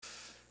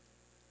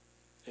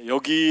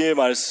여기의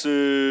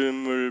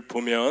말씀을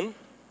보면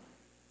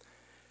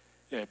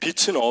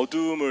빛은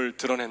어두움을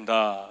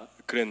드러낸다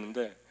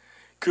그랬는데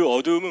그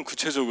어두움은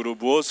구체적으로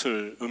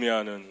무엇을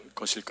의미하는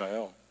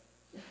것일까요?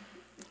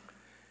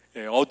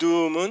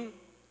 어두움은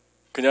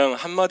그냥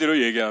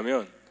한마디로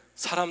얘기하면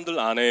사람들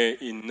안에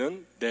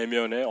있는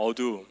내면의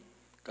어두움,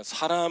 그러니까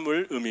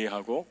사람을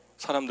의미하고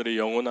사람들의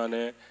영혼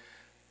안에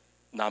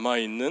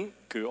남아있는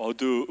그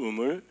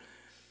어두움을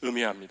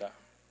의미합니다.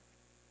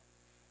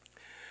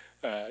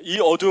 이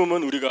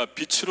어두움은 우리가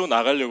빛으로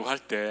나가려고 할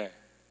때,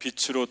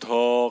 빛으로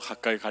더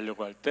가까이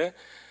가려고 할 때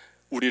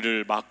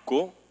우리를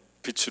막고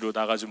빛으로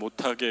나가지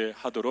못하게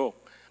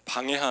하도록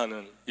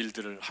방해하는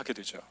일들을 하게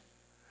되죠.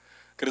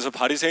 그래서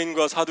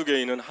바리새인과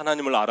사두개인은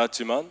하나님을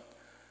알았지만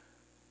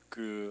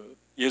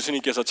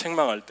예수님께서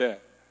책망할 때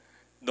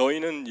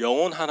너희는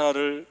영혼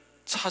하나를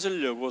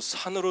찾으려고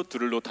산으로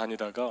들으러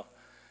다니다가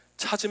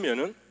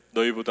찾으면은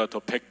너희보다 더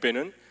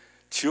 100배는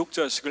지옥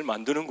자식을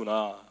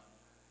만드는구나.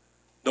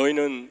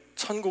 너희는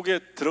천국에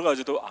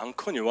들어가지도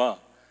않거니와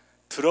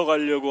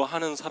들어가려고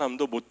하는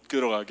사람도 못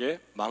들어가게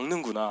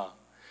막는구나.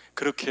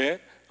 그렇게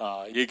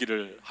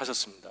얘기를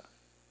하셨습니다.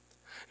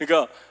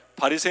 그러니까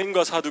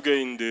바리새인과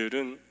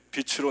사두개인들은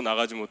빛으로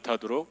나가지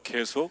못하도록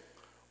계속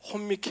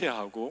혼미케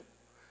하고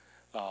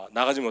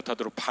나가지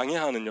못하도록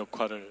방해하는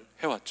역할을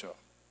해왔죠.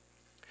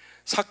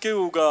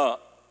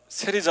 삭개오가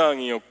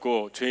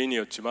세리장이었고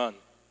죄인이었지만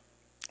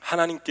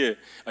하나님께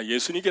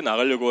예수님께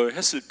나가려고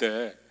했을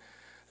때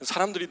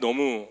사람들이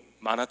너무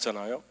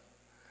많았잖아요.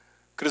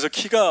 그래서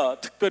키가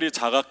특별히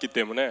작았기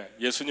때문에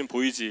예수님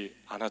보이지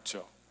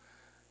않았죠.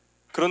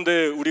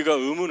 그런데 우리가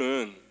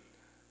의문은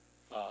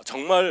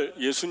정말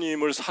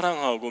예수님을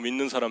사랑하고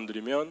믿는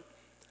사람들이면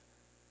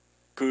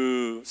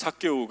그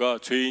삭개오가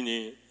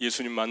죄인이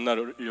예수님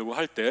만나려고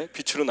할 때,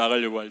 빛으로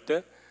나가려고 할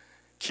때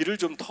길을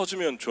좀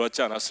터주면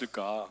좋았지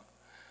않았을까.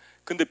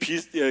 근데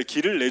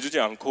길을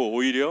내주지 않고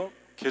오히려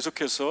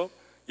계속해서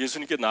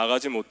예수님께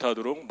나가지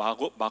못하도록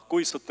막고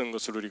있었던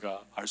것을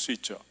우리가 알 수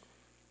있죠.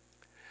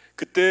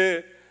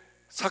 그때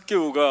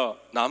삭개오가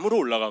나무로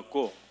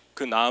올라갔고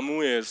그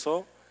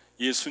나무에서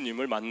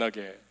예수님을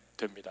만나게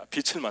됩니다.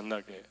 빛을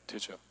만나게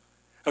되죠.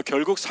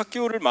 결국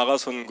삭개오를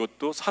막아선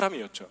것도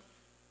사람이었죠.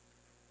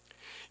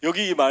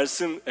 여기 이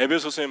말씀,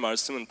 에베소서의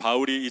말씀은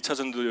바울이 2차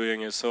전도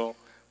여행에서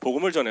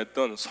복음을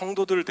전했던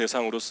성도들을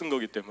대상으로 쓴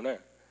거기 때문에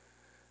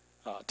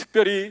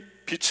특별히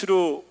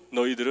빛으로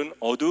너희들은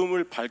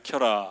어두움을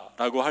밝혀라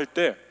라고 할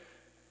때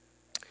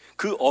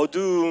그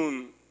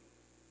어두움에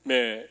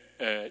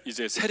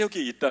이제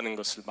세력이 있다는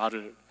것을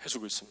말을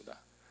해주고 있습니다.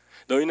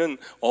 너희는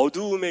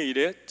어두움의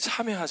일에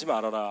참여하지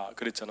말아라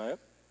그랬잖아요.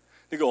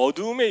 그러니까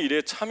어두움의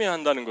일에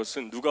참여한다는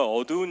것은 누가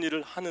어두운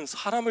일을 하는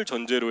사람을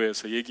전제로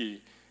해서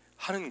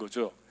얘기하는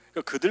거죠.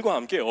 그러니까 그들과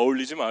함께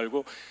어울리지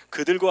말고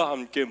그들과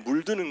함께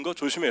물드는 거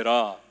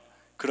조심해라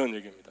그런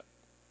얘기입니다.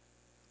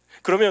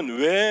 그러면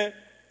왜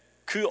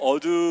그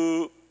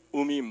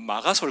어두움이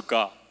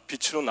막아설까?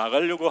 빛으로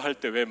나가려고 할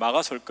때 왜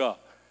막아설까?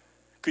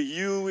 그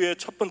이유의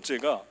첫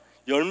번째가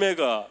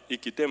열매가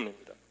있기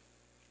때문입니다.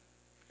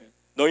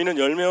 너희는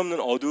열매 없는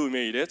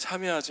어두움의 일에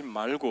참여하지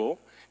말고,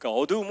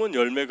 그러니까 어두움은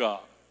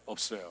열매가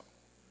없어요.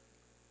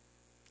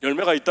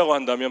 열매가 있다고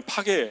한다면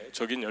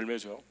파괴적인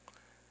열매죠.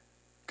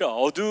 그러니까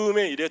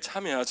어두움의 일에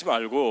참여하지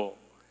말고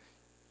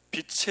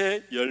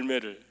빛의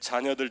열매를,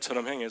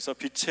 자녀들처럼 행해서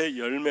빛의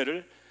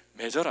열매를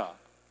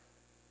맺어라.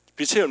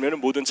 빛의 열매는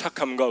모든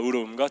착함과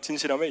의로움과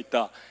진실함에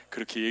있다.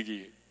 그렇게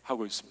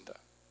얘기하고 있습니다.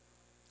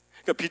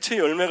 그러니까 빛의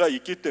열매가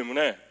있기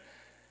때문에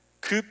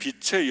그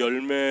빛의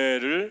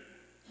열매를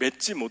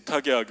맺지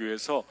못하게 하기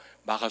위해서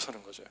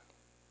막아서는 거죠.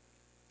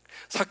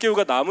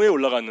 삭개오가 나무에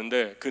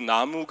올라갔는데 그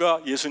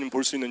나무가 예수님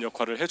볼 수 있는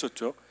역할을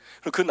해줬죠.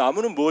 그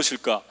나무는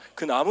무엇일까?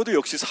 그 나무도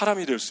역시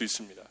사람이 될 수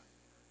있습니다.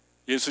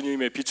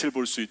 예수님의 빛을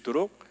볼 수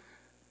있도록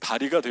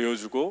다리가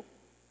되어주고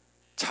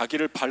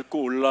자기를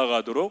밟고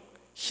올라가도록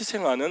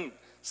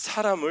희생하는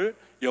사람을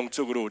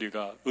영적으로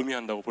우리가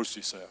의미한다고 볼 수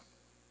있어요.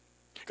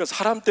 그러니까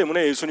사람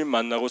때문에 예수님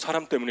만나고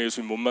사람 때문에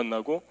예수님 못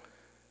만나고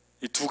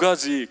이 두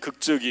가지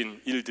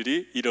극적인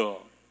일들이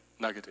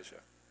일어나게 되죠.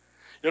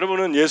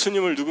 여러분은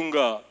예수님을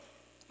누군가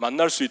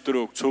만날 수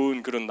있도록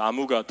좋은 그런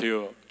나무가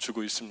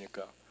되어주고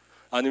있습니까?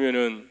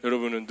 아니면은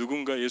여러분은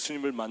누군가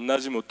예수님을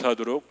만나지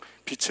못하도록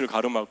빛을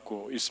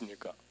가로막고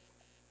있습니까?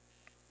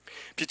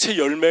 빛의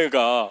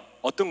열매가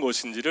어떤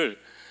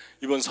것인지를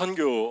이번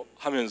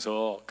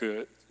선교하면서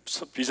그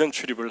비전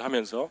출입을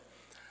하면서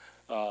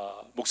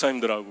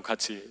목사님들하고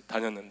같이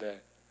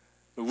다녔는데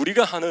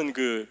우리가 하는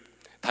그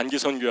단기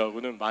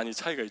선교하고는 많이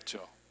차이가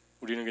있죠.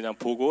 우리는 그냥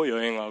보고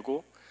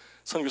여행하고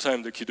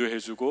선교사님들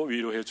기도해주고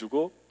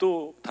위로해주고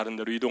또 다른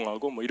데로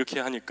이동하고 뭐 이렇게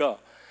하니까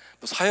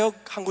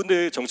사역 한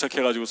군데에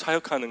정착해가지고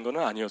사역하는 건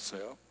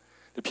아니었어요.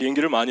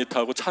 비행기를 많이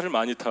타고 차를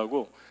많이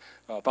타고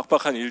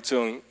빡빡한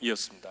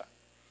일정이었습니다.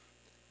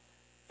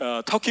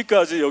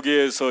 터키까지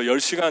여기에서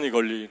 10시간이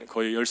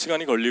거의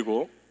 10시간이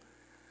걸리고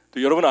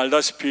또 여러분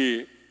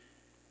알다시피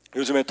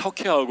요즘에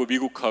터키하고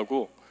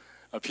미국하고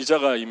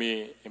비자가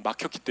이미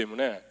막혔기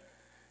때문에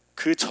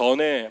그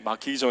전에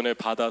막히기 전에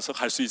받아서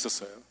갈 수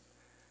있었어요.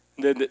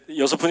 근데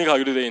 6분이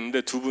가기로 돼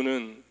있는데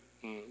 2분은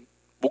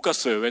못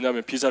갔어요.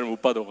 왜냐하면 비자를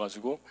못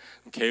받아가지고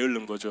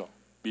게을른 거죠.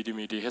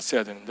 미리미리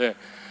했어야 되는데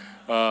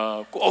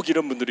꼭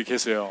이런 분들이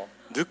계세요.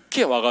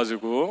 늦게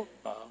와가지고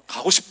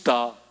가고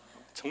싶다,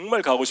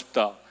 정말 가고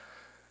싶다.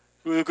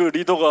 그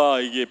리더가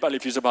이게 빨리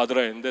비자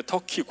받으라 했는데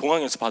터키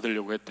공항에서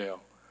받으려고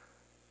했대요.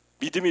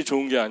 믿음이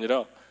좋은 게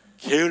아니라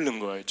게으른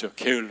거였죠.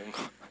 게으른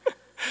거.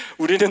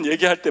 우리는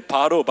얘기할 때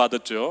바로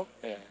받았죠.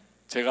 예,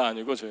 제가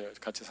아니고 저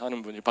같이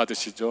사는 분이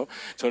받으시죠.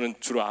 저는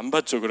주로 안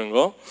받죠, 그런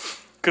거.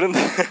 그런데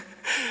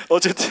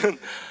어쨌든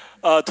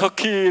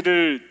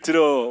터키를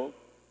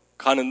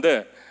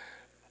들어가는데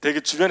되게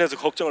주변에서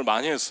걱정을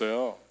많이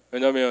했어요.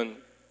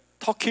 왜냐하면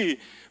터키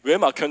왜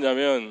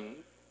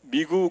막혔냐면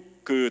미국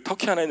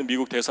터키 안에 있는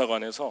미국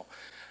대사관에서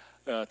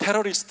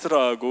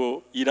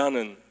테러리스트라고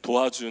일하는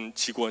도와준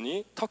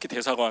직원이 터키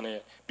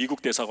대사관에,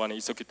 미국 대사관에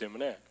있었기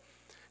때문에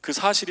그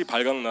사실이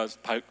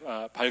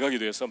발각이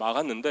돼서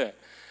막았는데,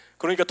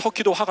 그러니까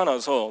터키도 화가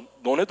나서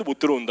너네도 못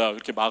들어온다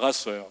그렇게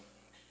막았어요.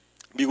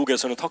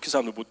 미국에서는 터키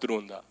사람들 못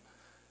들어온다.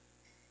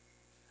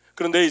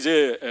 그런데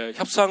이제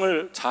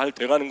협상을 잘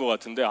돼가는 것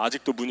같은데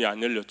아직도 문이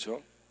안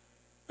열렸죠.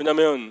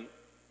 왜냐하면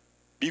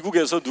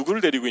미국에서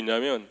누구를 데리고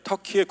있냐면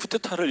터키의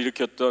쿠데타를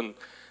일으켰던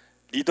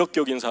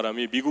리더격인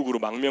사람이 미국으로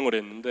망명을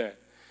했는데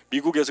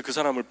미국에서 그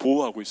사람을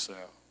보호하고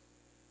있어요.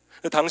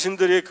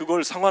 당신들이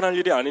그걸 상환할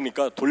일이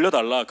아니니까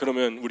돌려달라,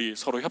 그러면 우리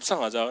서로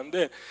협상하자.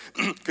 근데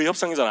그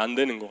협상이 잘 안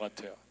되는 것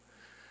같아요.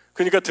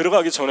 그러니까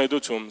들어가기 전에도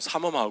좀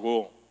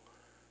삼엄하고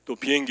또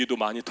비행기도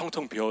많이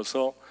텅텅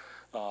비어서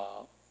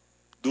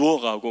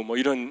누워가고 뭐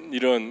이런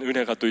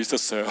은혜가 또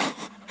있었어요.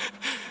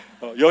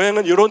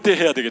 여행은 이런 때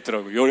해야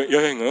되겠더라고요.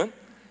 여행은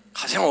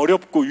가장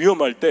어렵고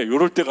위험할 때,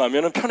 이럴 때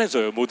가면은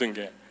편해져요, 모든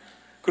게.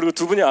 그리고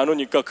 2분이 안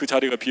오니까 그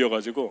자리가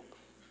비어가지고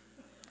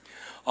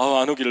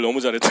안 오기를 너무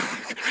잘했다.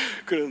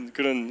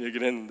 그런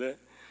얘기를 했는데,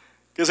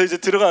 그래서 이제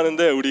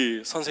들어가는데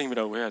우리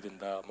선생님이라고 해야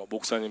된다, 뭐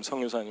목사님,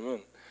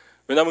 성교사님은,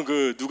 왜냐하면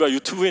누가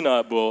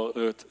유튜브나 뭐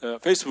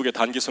페이스북에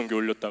단기 선교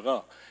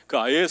올렸다가 그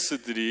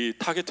IS들이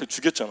타겟을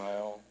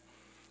죽였잖아요.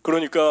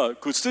 그러니까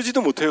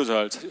쓰지도 못해요.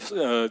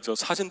 저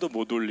사진도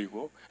못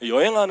올리고.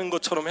 여행하는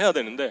것처럼 해야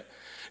되는데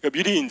그러니까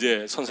미리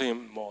이제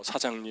선생님, 뭐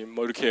사장님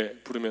뭐 이렇게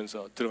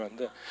부르면서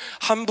들어갔는데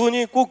한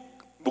분이 꼭,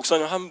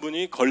 목사님 한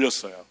분이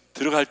걸렸어요.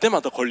 들어갈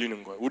때마다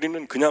걸리는 거예요.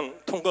 우리는 그냥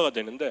통과가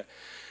되는데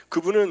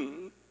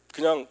그분은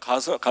그냥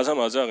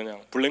가자마자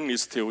그냥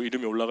블랙리스트에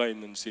이름이 올라가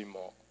있는지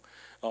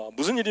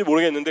무슨 일인지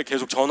모르겠는데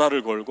계속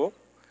전화를 걸고,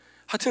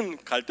 하여튼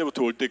갈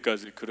때부터 올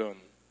때까지 그런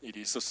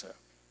일이 있었어요.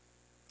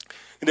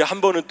 근데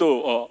한 번은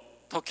또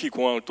터키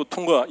공항을 또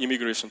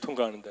이미그레이션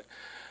통과하는데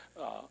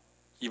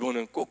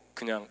이번은 꼭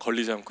그냥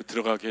걸리지 않고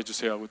들어가게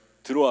해주세요 하고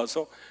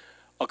들어와서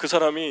그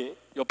사람이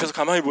옆에서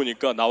가만히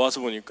보니까,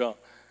 나와서 보니까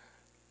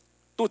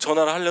또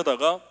전화를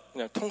하려다가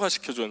그냥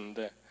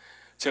통과시켜줬는데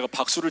제가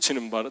박수를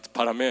치는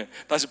바람에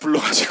다시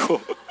불러가지고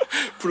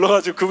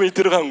그분이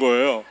들어간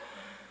거예요.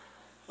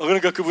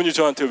 그러니까 그분이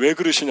저한테 왜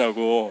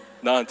그러시냐고,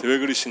 나한테 왜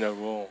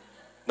그러시냐고,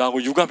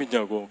 나하고 유감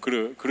있냐고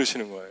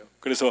그러시는 거예요.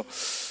 그래서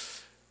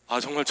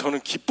정말 저는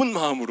기쁜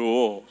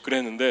마음으로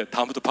그랬는데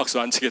다음부터 박수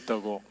안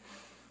치겠다고.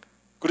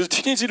 그래서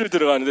튀니지를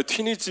들어가는데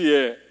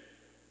튀니지에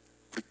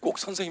우리 꼭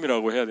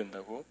선생님이라고 해야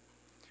된다고.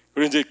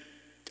 그리고 이제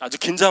아주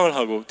긴장을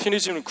하고,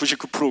 튀니지는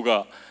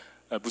 99%가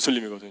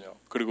무슬림이거든요.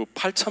 그리고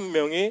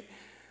 8,000명이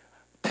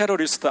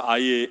테러리스트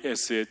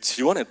IS에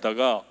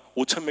지원했다가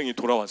 5,000명이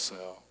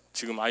돌아왔어요.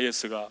 지금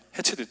IS가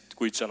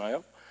해체되고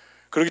있잖아요.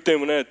 그렇기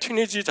때문에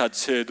튀니지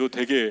자체도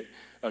되게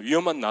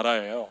위험한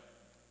나라예요.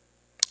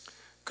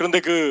 그런데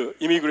그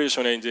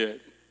이미그레이션에 이제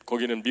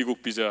거기는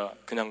미국 비자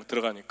그냥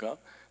들어가니까,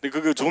 근데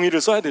그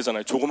종이를 써야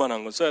되잖아요.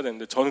 조그만한 건 써야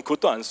되는데 저는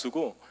그것도 안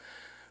쓰고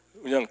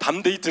그냥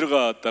담대히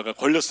들어갔다가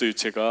걸렸어요.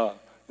 제가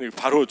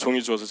바로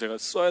종이 줘서 제가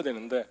써야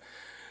되는데,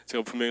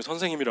 제가 분명히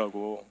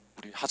선생님이라고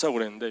우리 하자고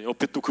그랬는데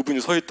옆에 또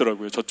그분이 서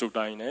있더라고요. 저쪽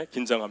라인에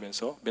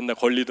긴장하면서 맨날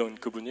걸리던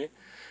그분이.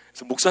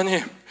 그래서 목사님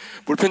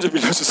볼펜 좀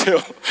빌려주세요.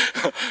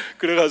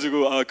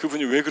 그래가지고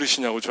그분이 왜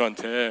그러시냐고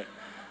저한테.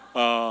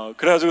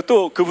 그래가지고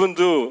또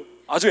그분도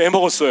아주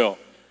애먹었어요.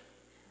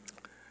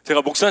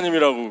 제가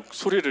목사님이라고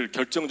소리를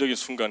결정적인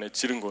순간에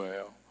지른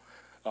거예요.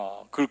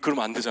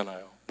 그러면 안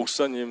되잖아요.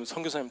 목사님,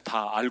 선교사님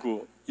다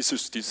알고 있을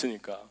수도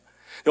있으니까.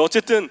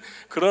 어쨌든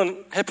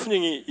그런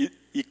해프닝이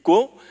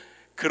있고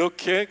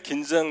그렇게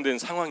긴장된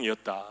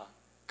상황이었다,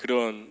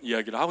 그런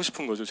이야기를 하고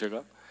싶은 거죠,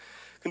 제가.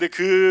 근데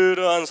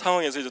그러한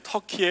상황에서 이제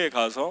터키에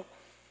가서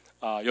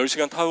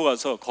 10시간 타고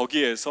가서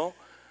거기에서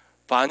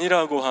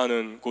반이라고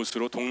하는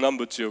곳으로,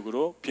 동남부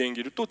지역으로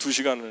비행기를 또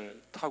 2시간을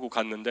타고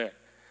갔는데,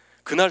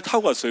 그날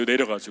타고 갔어요,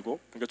 내려가지고.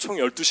 그러니까 총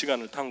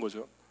 12시간을 탄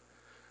거죠.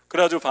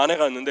 그래가지고 반에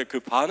갔는데, 그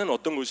반은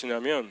어떤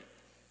곳이냐면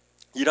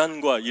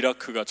이란과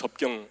이라크가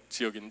접경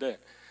지역인데,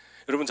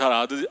 여러분 잘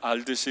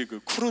알듯이 그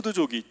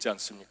쿠르드족이 있지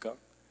않습니까?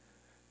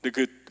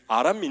 근데 그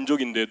아랍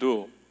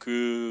민족인데도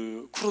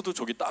그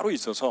쿠르드족이 따로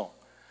있어서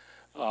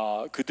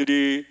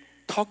그들이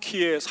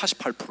터키의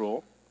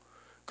 48%,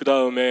 그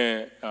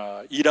다음에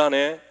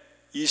이란의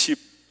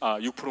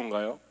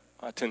 26%인가요?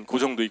 하여튼 그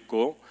정도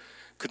있고,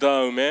 그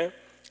다음에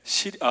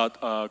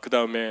그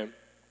다음에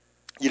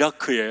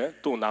이라크에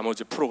또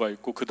나머지 프로가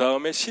있고, 그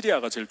다음에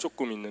시리아가 제일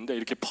조금 있는데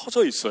이렇게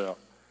퍼져 있어요.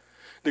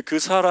 근데 그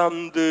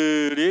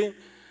사람들이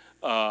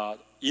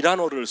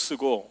이란어를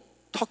쓰고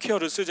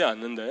터키어를 쓰지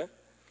않는데,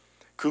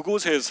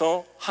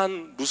 그곳에서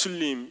한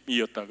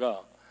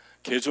무슬림이었다가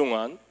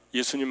개종한,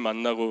 예수님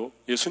만나고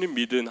예수님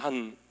믿은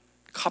한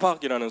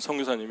카박이라는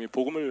선교사님이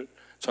복음을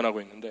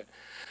전하고 있는데,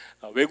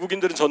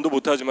 외국인들은 전도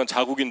못하지만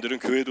자국인들은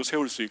교회도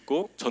세울 수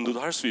있고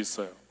전도도 할 수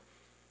있어요.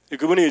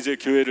 그분이 이제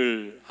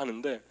교회를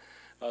하는데,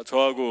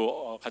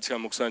 저하고 같이 간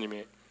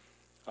목사님이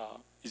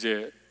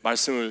이제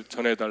말씀을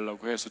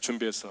전해달라고 해서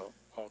준비해서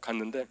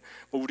갔는데,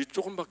 우리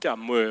조금밖에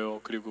안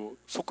모여요. 그리고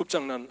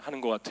소꿉장난 하는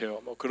것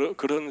같아요.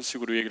 그런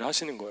식으로 얘기를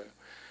하시는 거예요.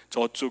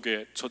 저쪽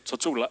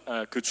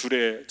그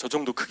줄에 저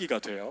정도 크기가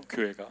돼요.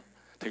 교회가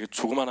되게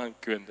조그만한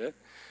교회인데.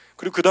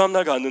 그리고 그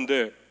다음날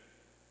갔는데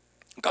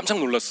깜짝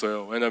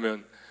놀랐어요.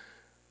 왜냐하면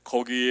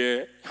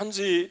거기에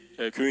현지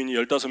교인이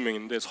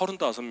 15명인데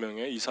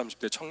 35명의 20,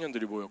 30대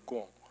청년들이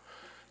모였고,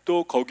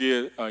 또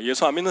거기에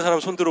예수 안 믿는 사람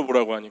손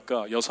들어보라고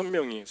하니까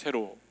 6명이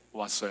새로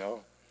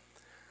왔어요.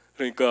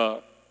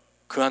 그러니까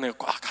그 안에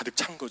꽉 가득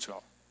찬 거죠.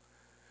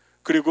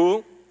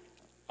 그리고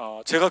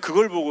제가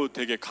그걸 보고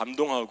되게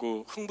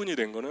감동하고 흥분이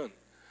된 거는,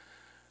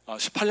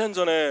 18년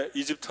전에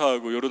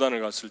이집트하고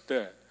요르단을 갔을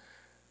때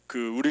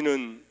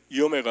우리는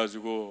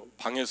위험해가지고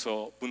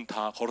방에서 문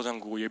다 걸어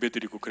잠그고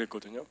예배드리고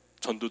그랬거든요.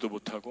 전도도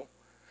못하고.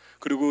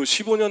 그리고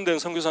 15년 된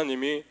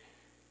선교사님이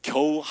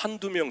겨우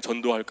한두 명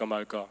전도할까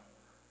말까,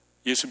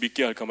 예수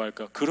믿게 할까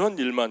말까, 그런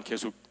일만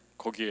계속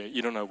거기에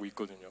일어나고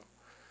있거든요.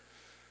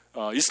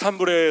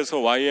 이스탄불에서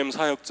YM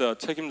사역자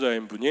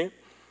책임자인 분이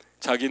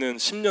자기는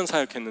 10년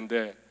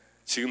사역했는데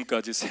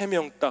지금까지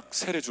 3명 딱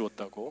세례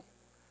주었다고.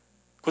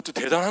 그것도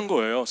대단한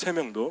거예요.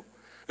 3명도.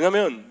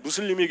 왜냐하면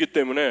무슬림이기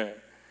때문에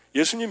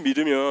예수님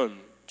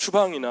믿으면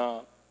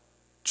추방이나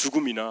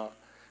죽음이나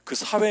그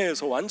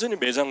사회에서 완전히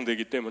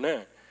매장되기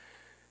때문에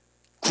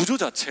구조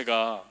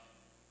자체가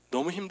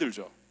너무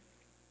힘들죠.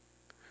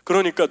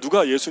 그러니까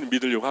누가 예수님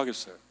믿으려고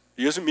하겠어요?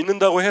 예수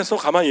믿는다고 해서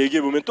가만히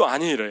얘기해보면 또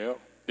아니래요.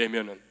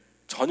 내면은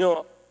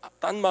전혀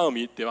딴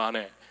마음이 있대요,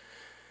 안에.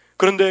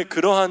 그런데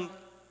그러한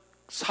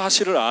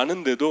사실을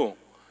아는데도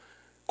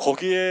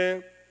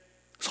거기에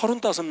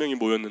 35명이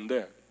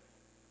모였는데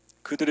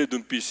그들의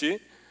눈빛이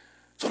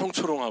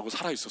초롱초롱하고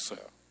살아있었어요.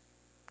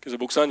 그래서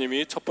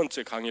목사님이 첫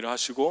번째 강의를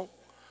하시고,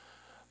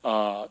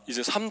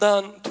 이제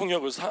 3단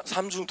통역을,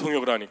 3중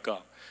통역을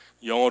하니까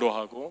영어로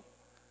하고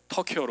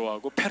터키어로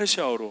하고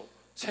페르시아어로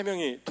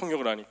 3명이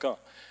통역을 하니까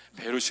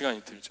배로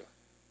시간이 들죠.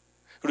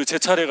 그리고 제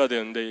차례가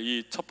되는데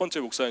이 첫 번째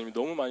목사님이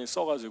너무 많이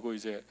써가지고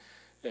이제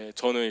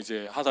저는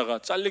이제 하다가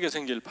잘리게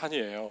생길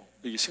판이에요.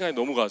 이게 시간이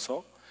너무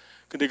가서.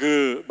 근데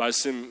그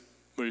말씀을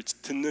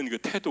듣는 그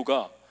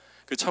태도가,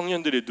 그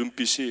청년들의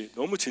눈빛이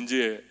너무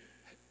진지해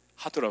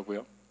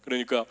하더라고요.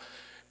 그러니까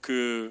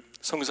그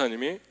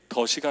선교사님이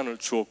더 시간을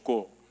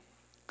주었고,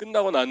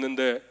 끝나고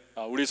났는데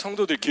우리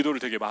성도들이 기도를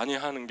되게 많이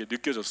하는 게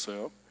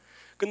느껴졌어요.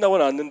 끝나고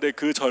났는데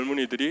그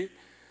젊은이들이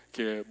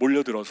이렇게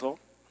몰려들어서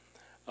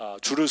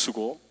줄을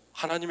서고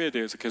하나님에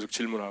대해서 계속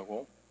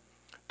질문하고,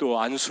 또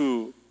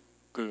안수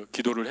그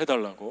기도를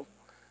해달라고,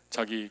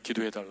 자기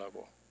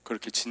기도해달라고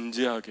그렇게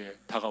진지하게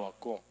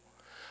다가왔고,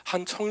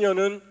 한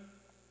청년은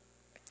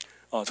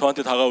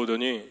저한테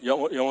다가오더니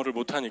영어를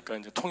못하니까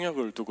이제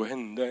통역을 두고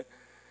했는데,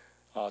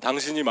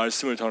 당신이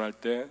말씀을 전할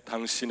때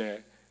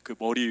당신의 그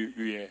머리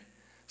위에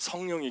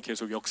성령이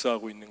계속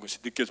역사하고 있는 것이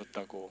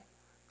느껴졌다고,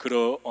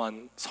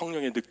 그러한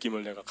성령의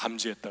느낌을 내가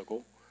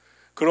감지했다고,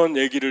 그런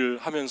얘기를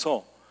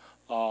하면서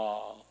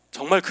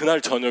정말 그날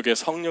저녁에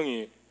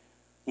성령이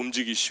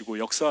움직이시고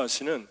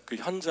역사하시는 그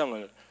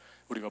현장을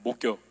우리가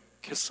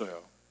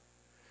목격했어요.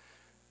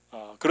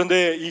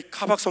 그런데 이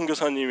카박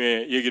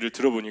선교사님의 얘기를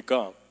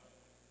들어보니까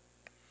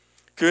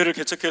교회를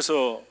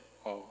개척해서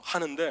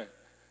하는데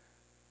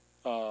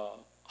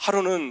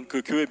하루는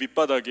그 교회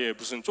밑바닥에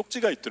무슨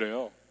쪽지가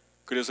있더래요.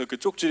 그래서 그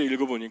쪽지를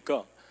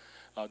읽어보니까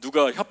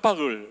누가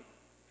협박하는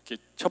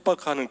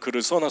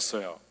글을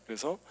써놨어요.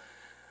 그래서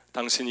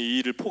당신이 이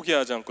일을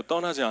포기하지 않고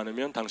떠나지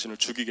않으면 당신을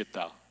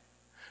죽이겠다.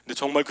 근데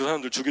정말 그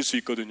사람들 죽일 수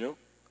있거든요.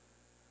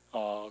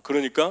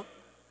 그러니까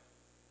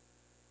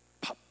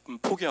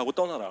포기하고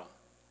떠나라.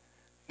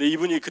 근데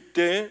이분이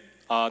그때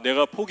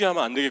내가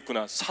포기하면 안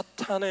되겠구나,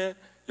 사탄의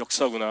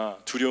역사구나,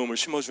 두려움을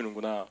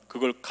심어주는구나,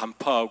 그걸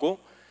간파하고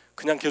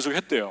그냥 계속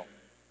했대요.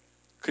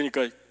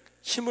 그러니까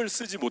힘을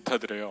쓰지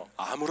못하더래요.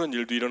 아무런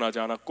일도 일어나지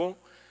않았고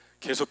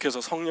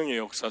계속해서 성령의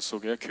역사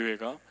속에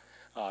교회가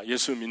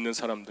예수 믿는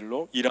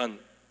사람들로, 이란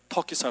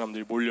터키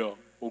사람들이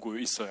몰려오고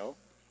있어요.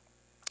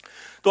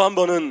 또 한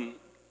번은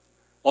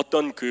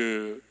어떤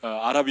그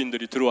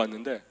아랍인들이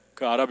들어왔는데,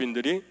 그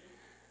아랍인들이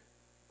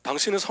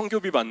당신은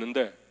선교비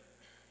받는데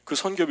그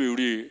선교비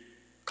우리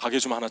가게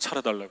좀 하나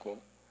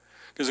차려달라고.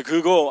 그래서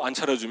그거 안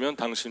차려주면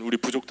당신 우리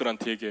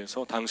부족들한테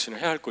얘기해서 당신은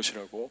해야 할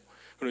것이라고.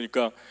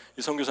 그러니까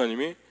이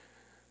선교사님이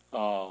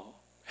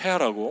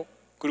해야라고.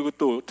 그리고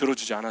또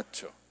들어주지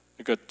않았죠.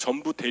 그러니까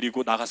전부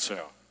데리고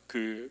나갔어요,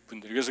 그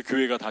분들이. 그래서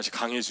교회가 다시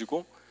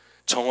강해지고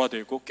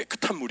정화되고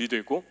깨끗한 물이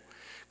되고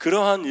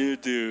그러한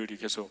일들이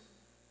계속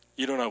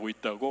일어나고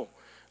있다고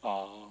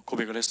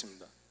고백을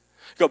했습니다.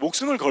 그러니까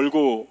목숨을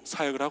걸고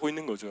사역을 하고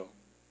있는 거죠.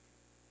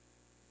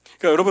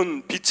 그러니까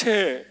여러분,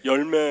 빛의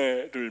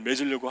열매를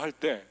맺으려고 할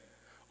때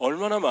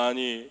얼마나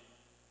많이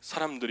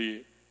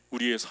사람들이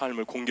우리의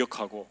삶을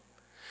공격하고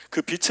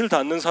그 빛을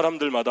닿는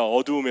사람들마다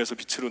어두움에서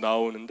빛으로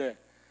나오는데,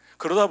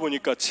 그러다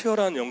보니까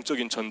치열한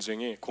영적인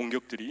전쟁이,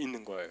 공격들이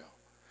있는 거예요.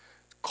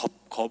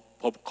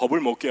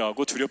 겁을 먹게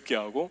하고 두렵게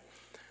하고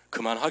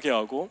그만하게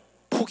하고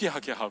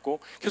포기하게 하고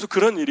계속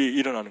그런 일이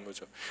일어나는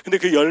거죠. 근데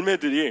그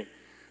열매들이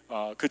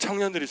그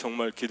청년들이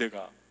정말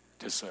기대가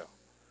됐어요.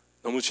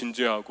 너무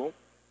진지하고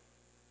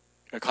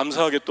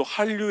감사하게 또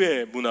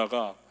한류의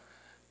문화가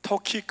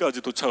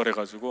터키까지 도착을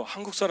해가지고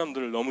한국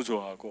사람들을 너무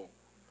좋아하고,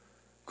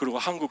 그리고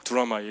한국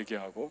드라마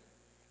얘기하고,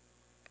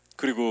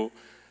 그리고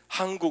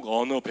한국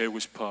언어 배우고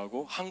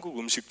싶어하고, 한국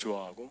음식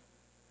좋아하고,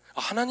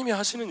 하나님이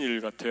하시는 일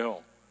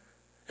같아요.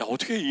 야,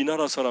 어떻게 이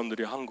나라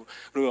사람들이 한국,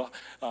 그리고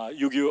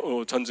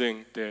 6.25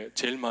 전쟁 때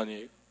제일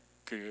많이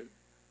그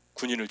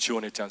군인을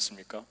지원했지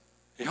않습니까?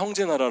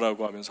 형제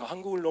나라라고 하면서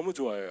한국을 너무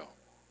좋아해요.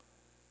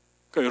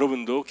 그러니까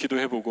여러분도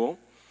기도해보고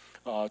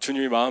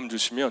주님이 마음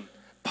주시면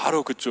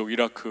바로 그쪽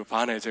이라크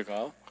반에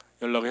제가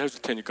연락을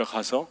해줄 테니까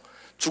가서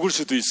죽을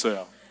수도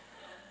있어요.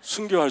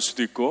 순교할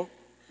수도 있고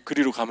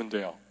그리로 가면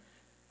돼요.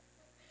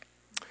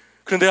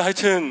 그런데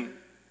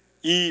하여튼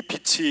이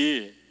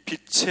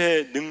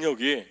빛의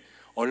능력이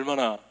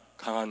얼마나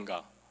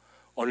강한가,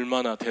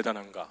 얼마나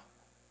대단한가.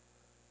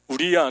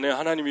 우리 안에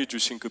하나님이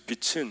주신 그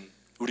빛은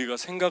우리가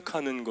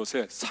생각하는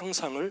것의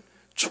상상을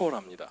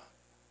초월합니다.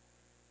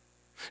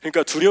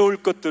 그러니까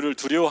두려워할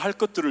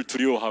것들을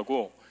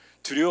두려워하고,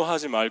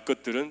 두려워하지 말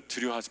것들은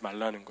두려워하지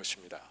말라는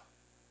것입니다.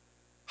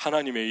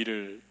 하나님의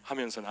일을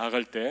하면서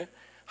나아갈 때,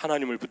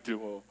 하나님을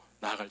붙들고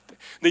나아갈 때.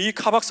 근데 이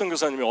카박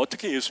선교사님이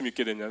어떻게 예수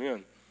믿게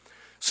됐냐면,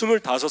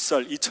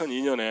 25살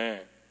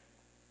 2002년에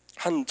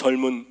한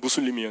젊은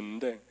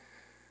무슬림이었는데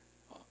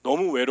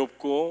너무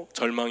외롭고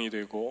절망이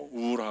되고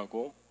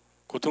우울하고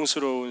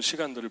고통스러운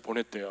시간들을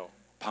보냈대요.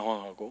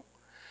 방황하고.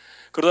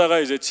 그러다가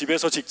이제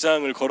집에서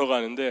직장을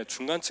걸어가는데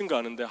중간쯤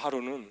가는데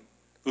하루는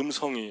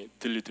음성이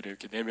들리더래요.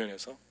 이렇게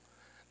내면에서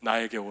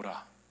나에게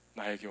오라,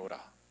 나에게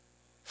오라.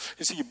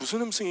 그래서 이게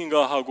무슨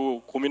음성인가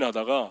하고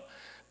고민하다가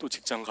또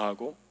직장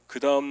가고, 그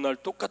다음날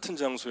똑같은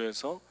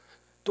장소에서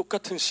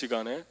똑같은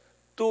시간에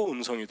또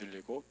음성이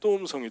들리고 또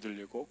음성이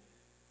들리고,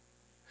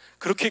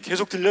 그렇게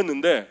계속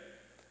들렸는데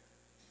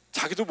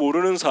자기도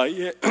모르는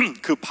사이에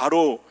그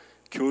바로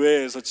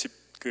교회에서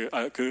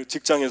그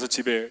직장에서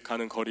집에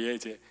가는 거리에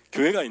이제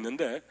교회가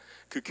있는데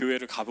그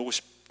교회를 가보고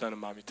싶다는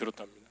마음이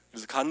들었답니다.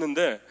 그래서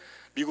갔는데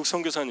미국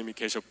선교사님이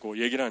계셨고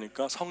얘기를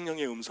하니까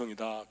성령의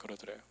음성이다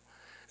그러더래요.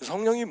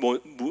 성령이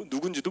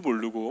누군지도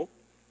모르고,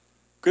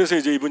 그래서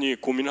이제 이분이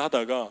고민을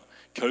하다가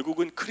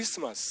결국은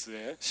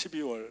크리스마스에,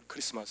 12월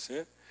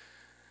크리스마스에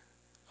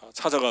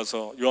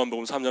찾아가서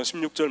요한복음 3장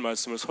 16절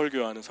말씀을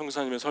설교하는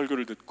선교사님의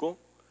설교를 듣고,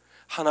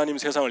 하나님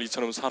세상을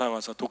이처럼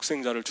사랑하사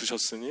독생자를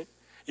주셨으니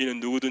이는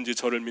누구든지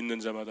저를 믿는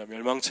자마다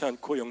멸망치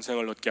않고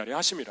영생을 얻게 하려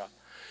하심이라.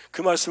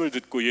 그 말씀을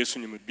듣고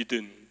예수님을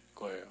믿은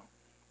거예요.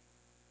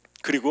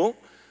 그리고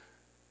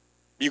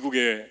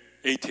미국의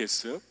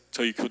ATS,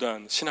 저희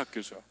교단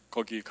신학교죠.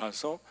 거기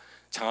가서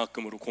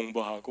장학금으로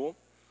공부하고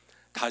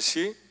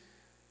다시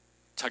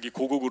자기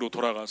고국으로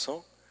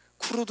돌아가서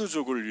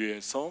쿠르드족을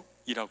위해서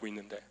일하고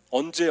있는데,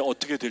 언제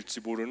어떻게 될지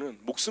모르는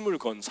목숨을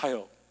건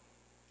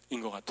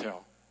사역인 것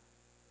같아요.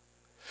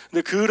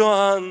 근데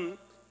그러한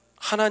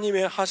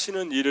하나님의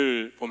하시는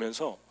일을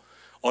보면서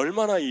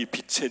얼마나 이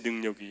빛의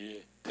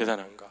능력이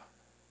대단한가,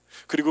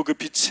 그리고 그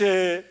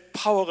빛의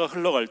파워가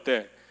흘러갈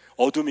때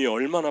어둠이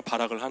얼마나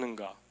발악을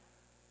하는가를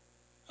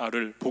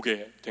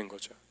보게 된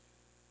거죠.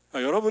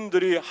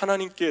 여러분들이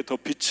하나님께 더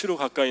빛으로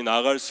가까이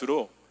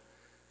나아갈수록,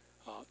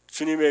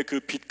 주님의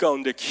그 빛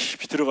가운데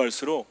깊이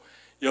들어갈수록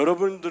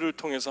여러분들을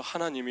통해서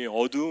하나님이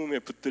어두움에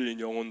붙들린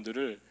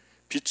영혼들을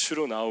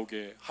빛으로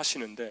나오게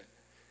하시는데,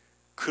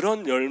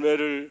 그런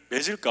열매를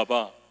맺을까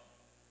봐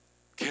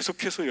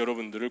계속해서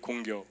여러분들을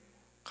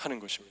공격하는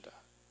것입니다.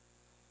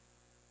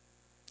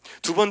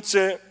 두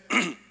번째,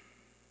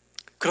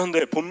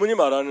 그런데 본문이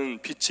말하는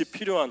빛이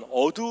필요한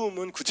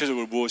어두움은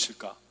구체적으로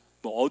무엇일까?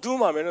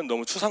 어두움 하면은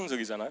너무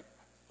추상적이잖아요.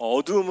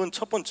 어두움은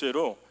첫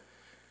번째로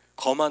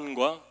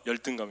거만과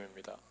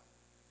열등감입니다.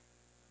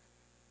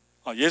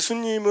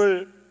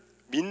 예수님을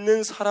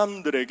믿는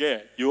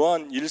사람들에게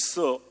요한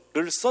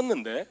일서를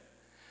썼는데,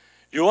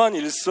 요한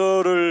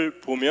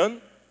일서를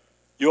보면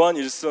요한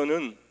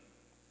일서는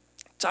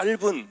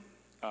짧은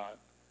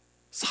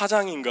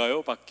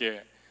 4장인가요?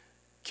 밖에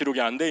기록이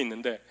안 돼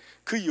있는데,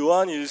 그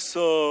요한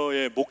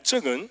일서의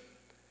목적은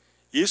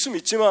예수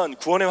믿지만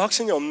구원의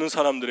확신이 없는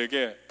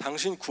사람들에게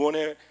당신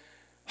구원의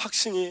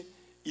확신이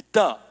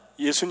있다,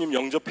 예수님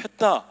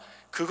영접했다,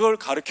 그걸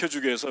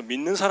가르쳐주기 위해서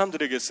믿는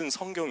사람들에게 쓴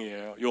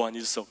성경이에요. 요한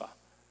일서가.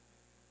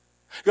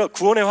 그러니까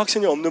구원의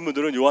확신이 없는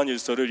분들은 요한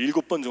일서를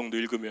 7번 정도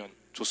읽으면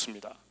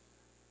좋습니다.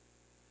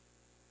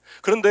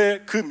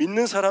 그런데 그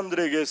믿는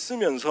사람들에게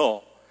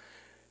쓰면서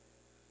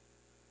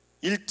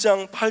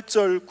 1장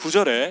 8절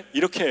 9절에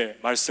이렇게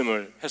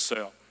말씀을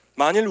했어요.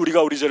 만일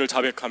우리가 우리 죄를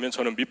자백하면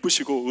저는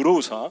미쁘시고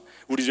의로우사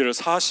우리 죄를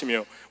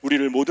사하시며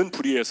우리를 모든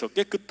불의에서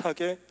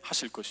깨끗하게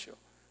하실 것이요.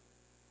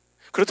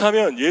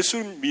 그렇다면 예수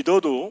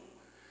믿어도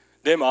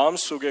내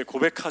마음속에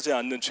고백하지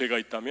않는 죄가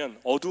있다면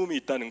어두움이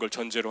있다는 걸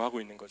전제로 하고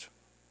있는 거죠.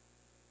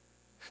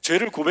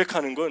 죄를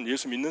고백하는 건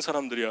예수 믿는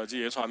사람들이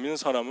하지, 예수 안 믿는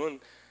사람은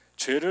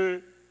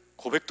죄를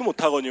고백도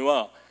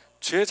못하거니와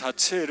죄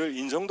자체를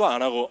인정도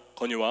안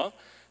하거니와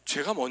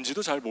죄가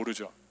뭔지도 잘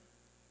모르죠.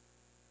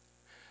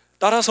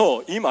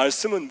 따라서 이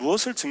말씀은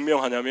무엇을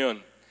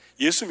증명하냐면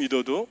예수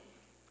믿어도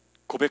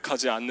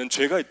고백하지 않는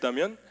죄가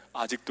있다면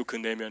아직도 그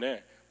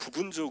내면에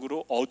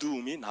부분적으로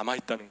어두움이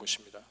남아있다는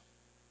것입니다.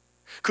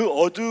 그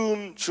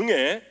어두움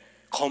중에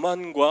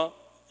거만과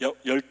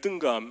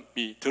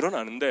열등감이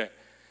드러나는데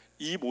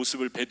이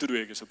모습을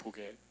베드로에게서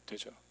보게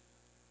되죠.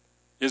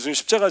 예수님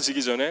십자가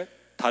지기 전에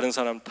다른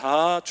사람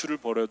다 주를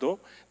버려도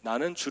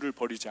나는 주를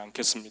버리지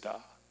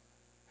않겠습니다.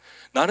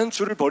 나는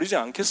주를 버리지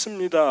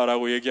않겠습니다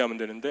라고 얘기하면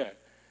되는데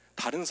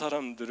다른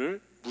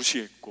사람들을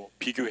무시했고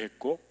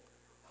비교했고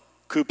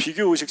그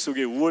비교의식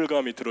속에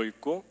우월감이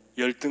들어있고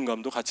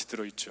열등감도 같이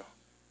들어있죠.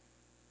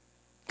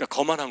 그러니까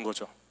거만한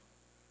거죠.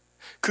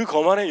 그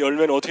거만의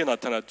열매는 어떻게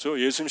나타났죠?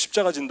 예수님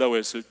십자가 진다고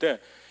했을 때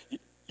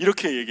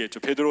이렇게 얘기했죠.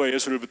 베드로가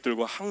예수를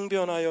붙들고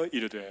항변하여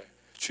이르되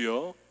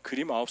주여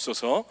그리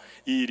마옵소서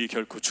이 일이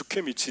결코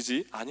주께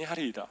미치지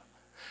아니하리이다.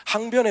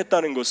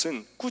 항변했다는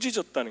것은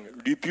꾸짖었다는 거예요.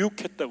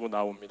 리뷰했다고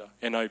나옵니다.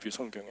 NIV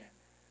성경에.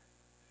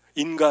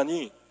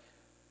 인간이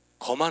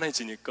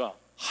거만해지니까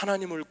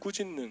하나님을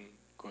꾸짖는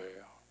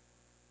거예요.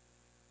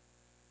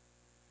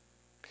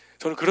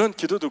 저는 그런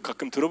기도도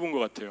가끔 들어본 것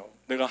같아요.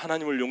 내가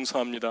하나님을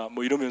용서합니다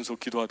뭐 이러면서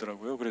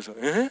기도하더라고요. 그래서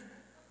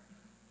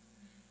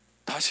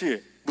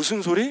다시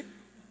무슨 소리?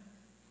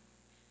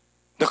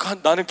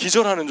 나는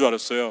기절하는 줄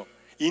알았어요.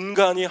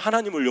 인간이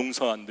하나님을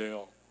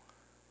용서한대요.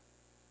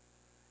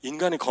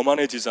 인간이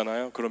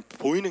거만해지잖아요. 그럼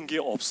보이는 게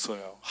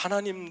없어요.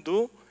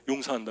 하나님도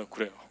용서한다고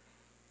그래요.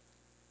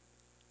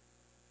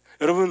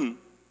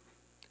 여러분,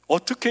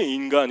 어떻게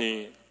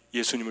인간이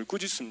예수님을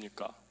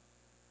꾸짖습니까?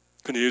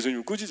 근데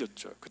예수님을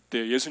꾸짖었죠.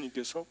 그때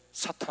예수님께서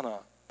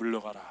사탄아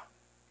물러가라.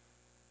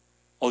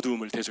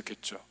 어두움을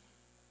대적했죠.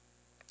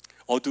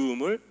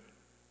 어두움을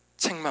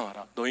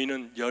책망하라.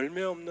 너희는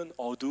열매 없는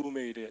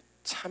어두움의 일에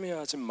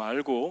참여하지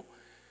말고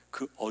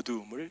그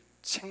어두움을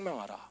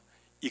책망하라.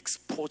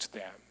 expose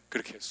them.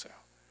 그렇게 했어요.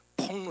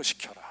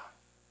 폭로시켜라.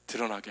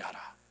 드러나게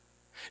하라.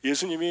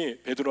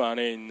 예수님이 베드로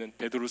안에 있는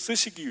베드로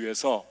쓰시기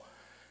위해서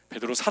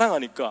베드로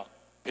사랑하니까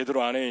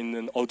베드로 안에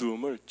있는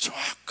어두움을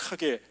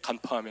정확하게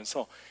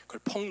간파하면서 그걸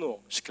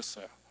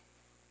폭로시켰어요.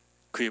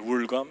 그의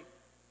우울감,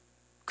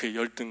 그의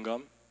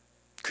열등감,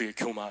 그의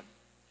교만.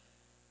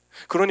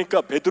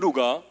 그러니까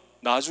베드로가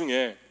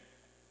나중에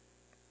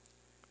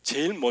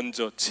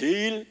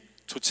제일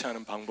좋지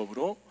않은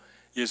방법으로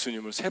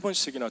예수님을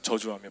 3번씩이나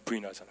저주하며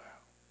부인하잖아요.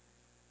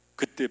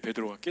 그때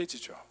베드로가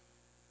깨지죠.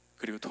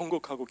 그리고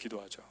통곡하고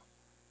기도하죠.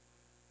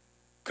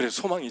 그래서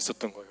소망이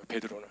있었던 거예요.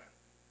 베드로는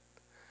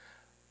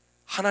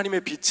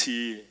하나님의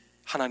빛이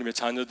하나님의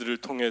자녀들을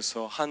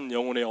통해서 한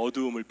영혼의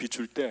어두움을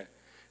비출 때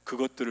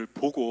그것들을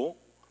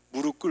보고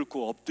무릎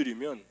꿇고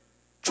엎드리면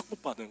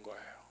축복받은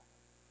거예요.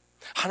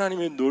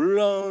 하나님의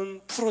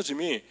놀라운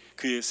풀어짐이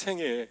그의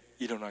생애에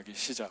일어나기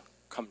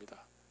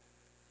시작합니다.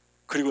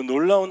 그리고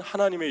놀라운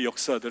하나님의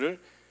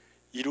역사들을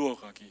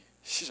이루어가기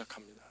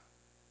시작합니다.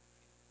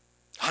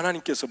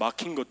 하나님께서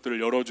막힌 것들을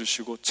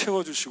열어주시고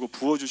채워주시고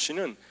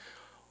부어주시는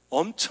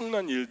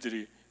엄청난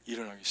일들이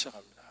일어나기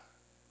시작합니다.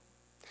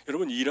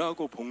 여러분,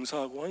 일하고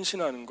봉사하고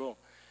헌신하는 거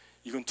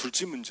이건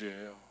둘째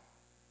문제예요.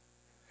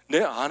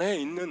 내 안에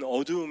있는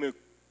어두움의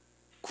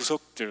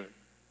구석들,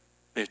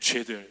 내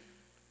죄들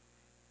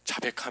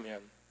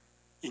자백하면,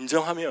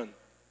 인정하면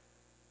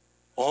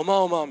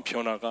어마어마한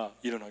변화가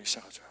일어나기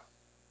시작하죠.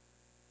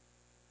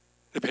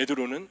 근데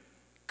베드로는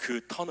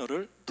그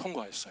터널을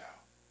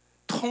통과했어요.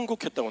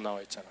 통곡했다고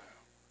나와 있잖아요.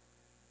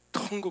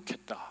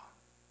 통곡했다,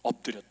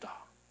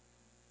 엎드렸다.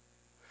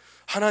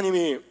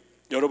 하나님이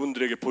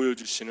여러분들에게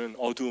보여주시는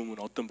어두움은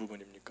어떤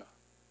부분입니까?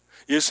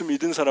 예수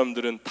믿은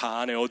사람들은 다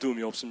안에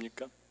어두움이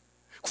없습니까?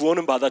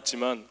 구원은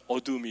받았지만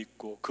어두움이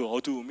있고 그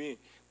어두움이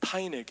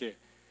타인에게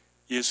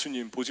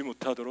예수님 보지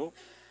못하도록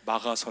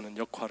막아서는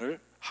역할을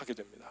하게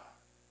됩니다.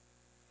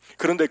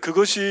 그런데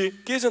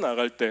그것이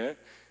깨져나갈 때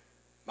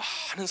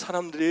많은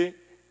사람들이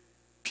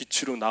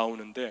빛으로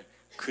나오는데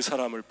그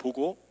사람을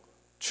보고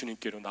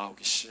주님께로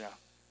나오기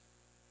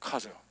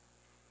시작하죠.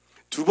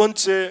 두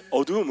번째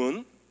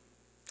어두움은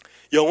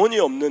영혼이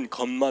없는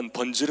겉만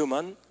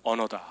번지름한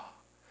언어다.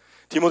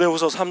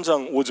 디모데후서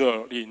 3장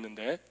 5절이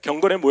있는데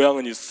경건의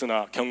모양은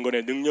있으나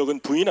경건의 능력은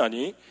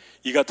부인하니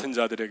이 같은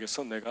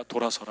자들에게서 내가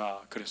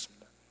돌아서라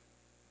그랬습니다.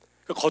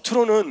 그러니까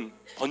겉으로는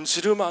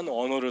번지름한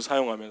언어를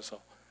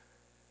사용하면서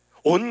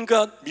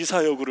온갖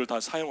미사여구를 다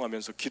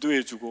사용하면서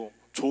기도해주고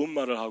좋은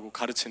말을 하고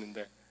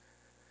가르치는데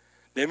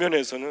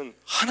내면에서는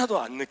하나도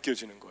안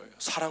느껴지는 거예요.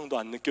 사랑도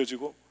안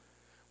느껴지고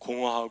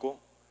공허하고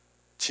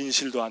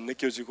진실도 안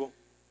느껴지고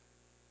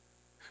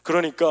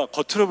그러니까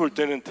겉으로 볼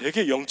때는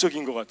되게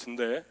영적인 것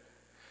같은데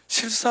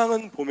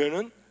실상은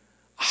보면은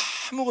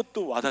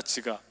아무것도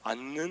와닿지가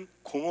않는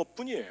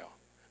공허뿐이에요.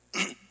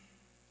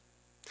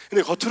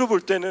 근데 겉으로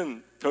볼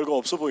때는 별거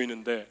없어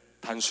보이는데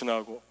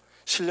단순하고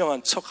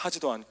신령한 척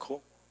하지도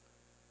않고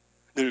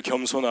늘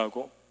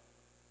겸손하고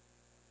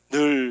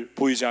늘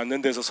보이지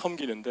않는 데서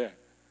섬기는데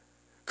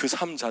그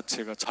삶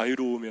자체가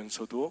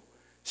자유로우면서도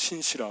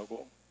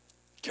신실하고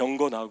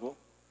경건하고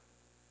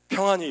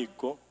평안이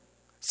있고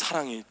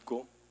사랑이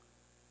있고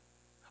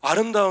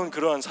아름다운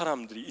그러한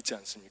사람들이 있지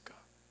않습니까?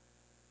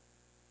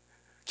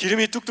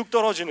 기름이 뚝뚝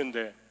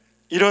떨어지는데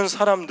이런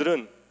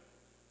사람들은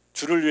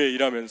주를 위해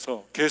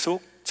일하면서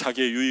계속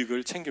자기의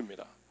유익을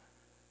챙깁니다.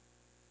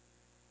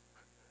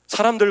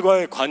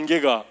 사람들과의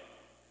관계가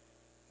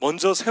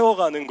먼저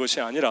세워가는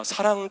것이 아니라,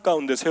 사랑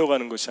가운데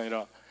세워가는 것이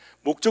아니라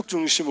목적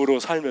중심으로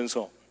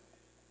살면서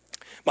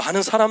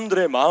많은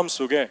사람들의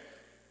마음속에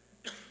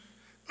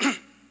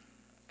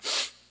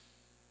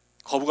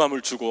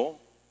거부감을 주고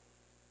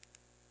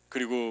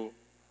그리고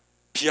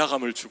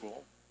비하감을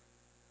주고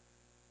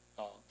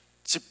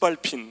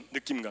짓밟힌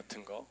느낌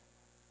같은 거,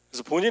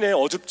 그래서 본인의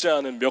어줍지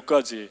않은 몇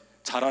가지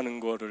잘하는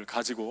거를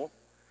가지고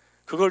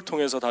그걸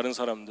통해서 다른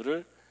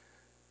사람들을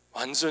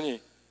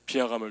완전히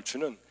비하감을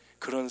주는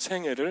그런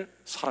생애를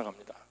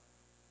살아갑니다.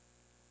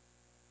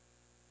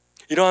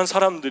 이러한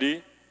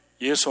사람들이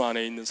예수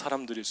안에 있는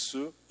사람들일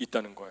수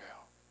있다는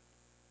거예요.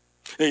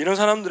 이런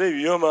사람들의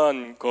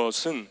위험한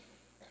것은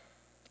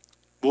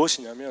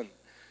무엇이냐면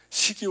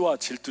시기와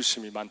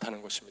질투심이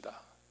많다는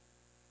것입니다.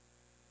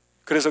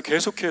 그래서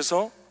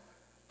계속해서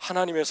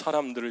하나님의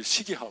사람들을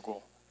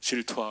시기하고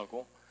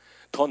질투하고,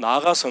 더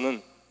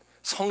나아가서는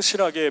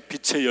성실하게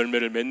빛의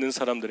열매를 맺는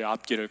사람들의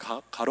앞길을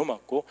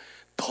가로막고,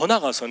 더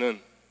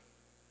나아가서는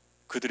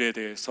그들에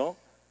대해서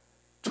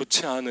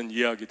좋지 않은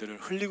이야기들을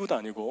흘리고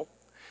다니고,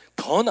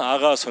 더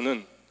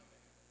나아가서는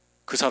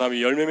그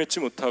사람이 열매 맺지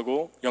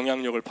못하고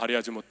영향력을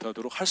발휘하지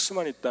못하도록 할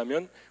수만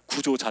있다면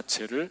구조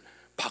자체를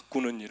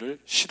바꾸는 일을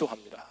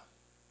시도합니다.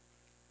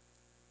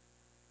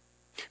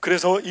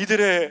 그래서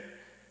이들의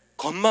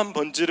겉만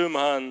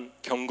번지름한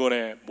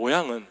경건의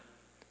모양은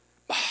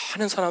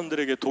많은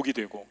사람들에게 독이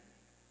되고,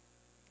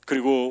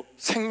 그리고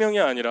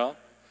생명이 아니라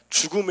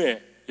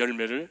죽음의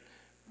열매를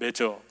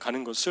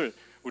맺어가는 것을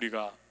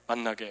우리가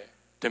만나게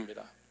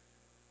됩니다.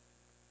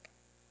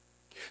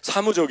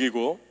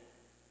 사무적이고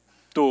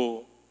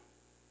또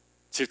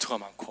질투가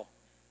많고,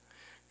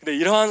 근데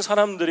이러한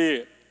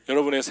사람들이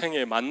여러분의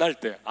생애에 만날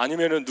때,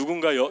 아니면은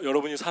누군가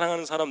여러분이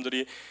사랑하는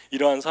사람들이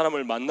이러한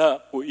사람을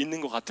만나고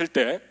있는 것 같을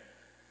때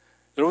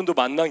여러분도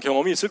만난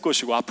경험이 있을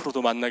것이고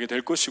앞으로도 만나게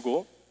될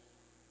것이고,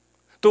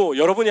 또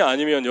여러분이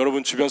아니면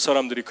여러분 주변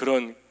사람들이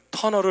그런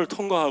터널을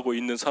통과하고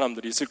있는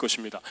사람들이 있을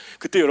것입니다.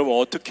 그때 여러분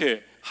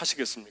어떻게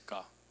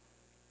하시겠습니까?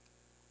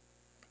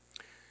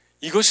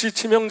 이것이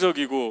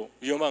치명적이고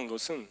위험한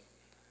것은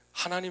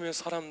하나님의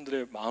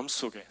사람들의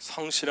마음속에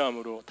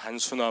성실함으로,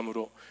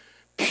 단순함으로,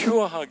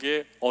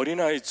 퓨어하게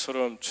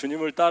어린아이처럼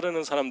주님을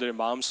따르는 사람들의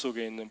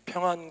마음속에 있는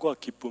평안과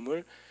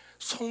기쁨을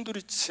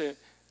송두리째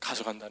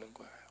가져간다는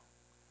거예요.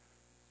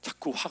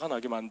 자꾸 화가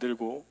나게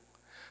만들고,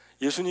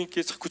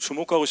 예수님께 자꾸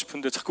주목하고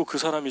싶은데 자꾸 그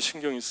사람이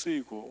신경이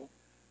쓰이고,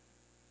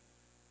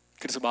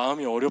 그래서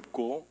마음이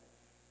어렵고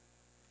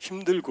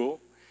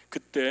힘들고,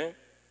 그때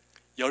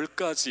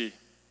 10가지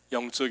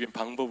영적인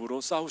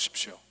방법으로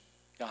싸우십시오.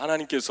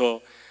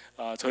 하나님께서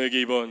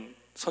저에게 이번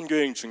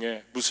선교여행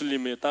중에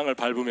무슬림의 땅을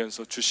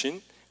밟으면서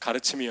주신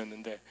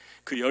가르침이었는데,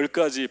 그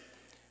 10가지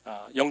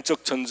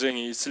영적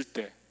전쟁이 있을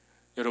때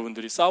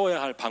여러분들이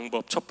싸워야 할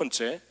방법, 첫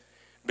번째,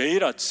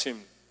 매일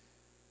아침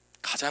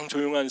가장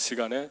조용한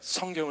시간에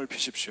성경을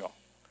펴십시오.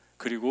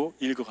 그리고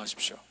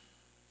읽어가십시오.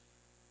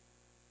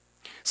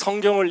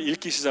 성경을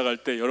읽기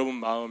시작할 때 여러분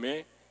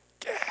마음에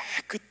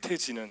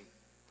깨끗해지는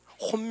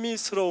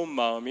혼미스러운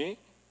마음이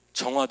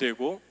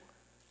정화되고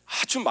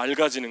아주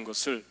맑아지는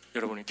것을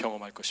여러분이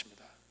경험할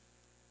것입니다.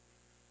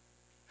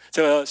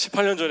 제가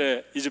 18년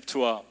전에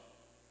이집트와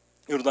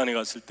요르단에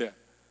갔을 때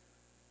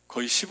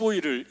거의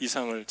 15일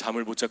이상을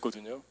잠을 못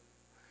잤거든요.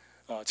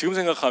 지금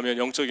생각하면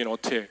영적인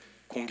어택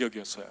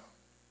공격이었어요.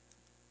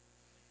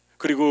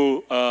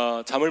 그리고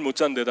잠을 못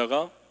잔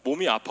데다가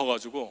몸이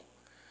아파가지고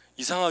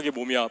이상하게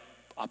몸이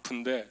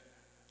아픈데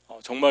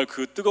정말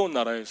그 뜨거운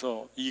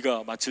나라에서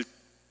이가 마칠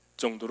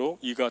정도로,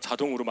 이가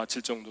자동으로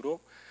마칠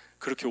정도로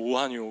그렇게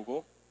오한이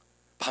오고,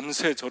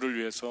 밤새 저를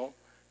위해서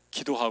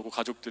기도하고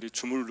가족들이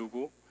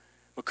주물르고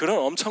그런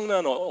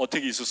엄청난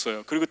어택이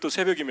있었어요. 그리고 또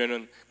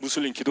새벽이면은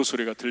무슬림 기도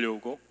소리가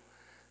들려오고,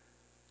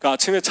 그러니까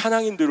아침에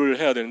찬양인들을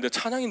해야 되는데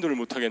찬양인들을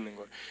못 하겠는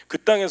거예요. 그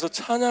땅에서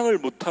찬양을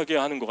못 하게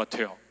하는 것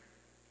같아요.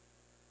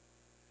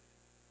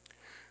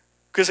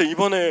 그래서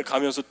이번에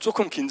가면서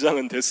조금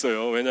긴장은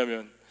됐어요.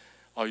 왜냐하면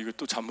이거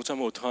또 잠 못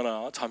자면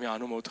어떡하나, 잠이 안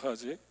오면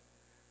어떡하지?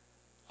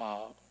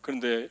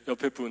 그런데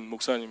옆에 분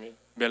목사님이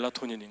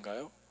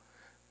멜라토닌인가요?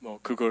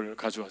 그걸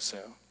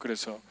가져왔어요.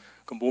 그래서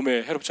그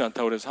몸에 해롭지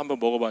않다고 그래서 한번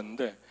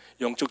먹어봤는데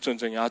영적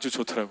전쟁이 아주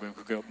좋더라고요.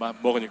 그거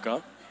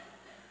먹으니까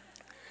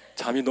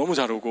잠이 너무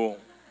잘 오고,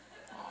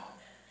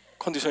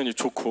 컨디션이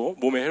좋고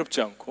몸에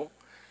해롭지 않고,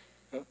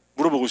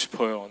 물어보고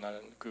싶어요.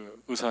 나는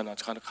그 의사나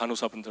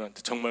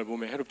간호사분들한테 정말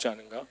몸에 해롭지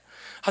않은가?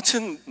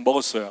 하여튼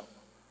먹었어요.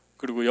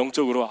 그리고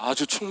영적으로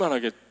아주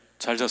충만하게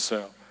잘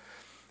잤어요.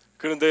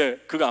 그런데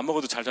그거 안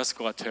먹어도 잘 잤을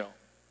것 같아요.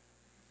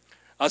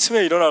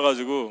 아침에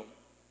일어나가지고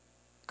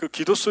그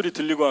기도 소리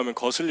들리고 하면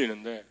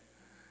거슬리는데,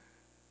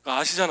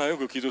 아시잖아요?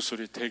 그 기도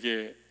소리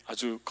되게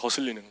아주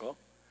거슬리는 거.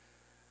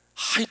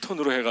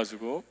 하이톤으로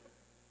해가지고,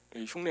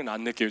 흉내는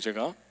안 낼게요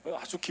제가.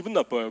 아주 기분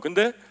나빠요.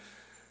 근데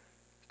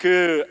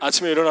그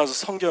아침에 일어나서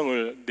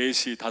성경을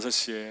 4시,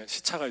 5시에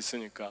시차가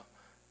있으니까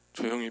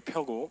조용히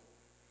펴고,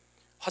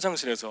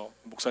 화장실에서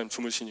목사님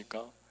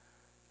주무시니까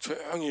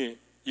조용히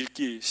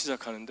읽기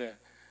시작하는데,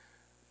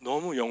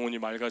 너무 영혼이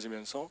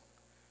맑아지면서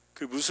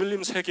그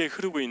무슬림 세계에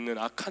흐르고 있는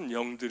악한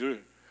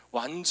영들을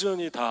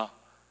완전히 다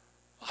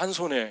한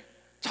손에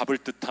잡을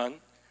듯한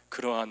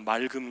그러한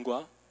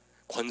맑음과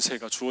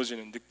권세가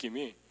주어지는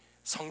느낌이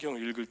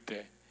성경을 읽을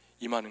때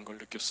임하는 걸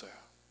느꼈어요.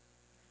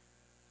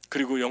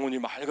 그리고 영혼이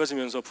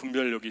맑아지면서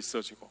분별력이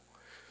있어지고,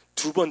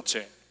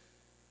 2번째,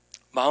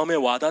 마음에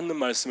와닿는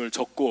말씀을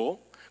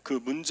적고 그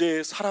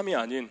문제의 사람이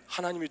아닌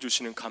하나님이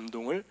주시는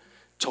감동을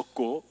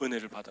적고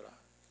은혜를 받아라.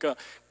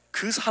 그러니까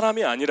그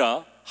사람이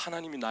아니라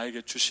하나님이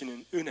나에게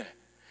주시는 은혜,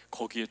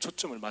 거기에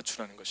초점을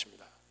맞추라는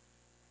것입니다.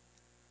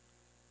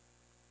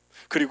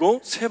 그리고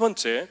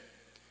 3번째,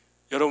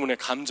 여러분의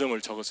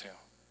감정을 적으세요.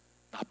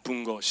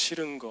 나쁜 거,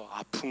 싫은 거,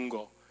 아픈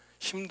거,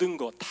 힘든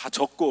거 다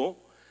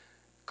적고,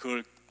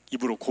 그걸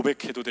입으로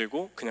고백해도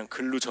되고 그냥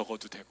글로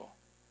적어도 되고,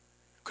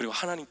 그리고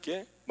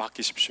하나님께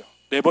맡기십시오.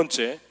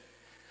 4번째,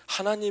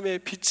 하나님의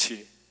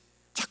빛이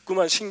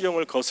자꾸만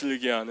신경을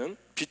거슬리게 하는,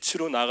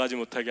 빛으로 나가지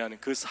못하게 하는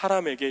그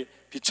사람에게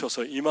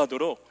비춰서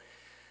임하도록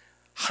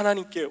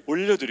하나님께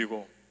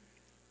올려드리고,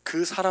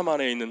 그 사람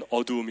안에 있는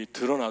어두움이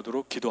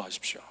드러나도록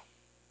기도하십시오.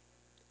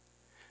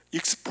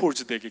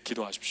 익스포즈 되게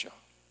기도하십시오.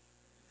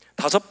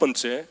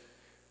 5번째,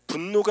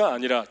 분노가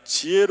아니라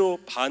지혜로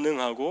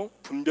반응하고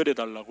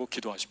분별해달라고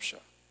기도하십시오.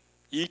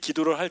 이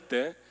기도를 할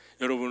때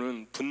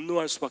여러분은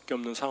분노할 수밖에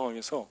없는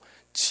상황에서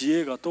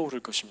지혜가 떠오를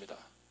것입니다.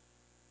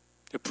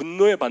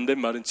 분노의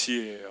반대말은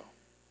지혜예요.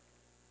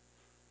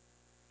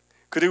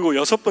 그리고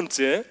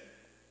 6번째,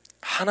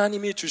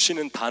 하나님이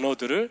주시는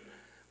단어들을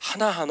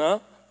하나하나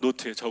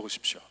노트에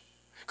적으십시오.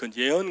 그건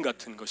예언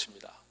같은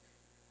것입니다.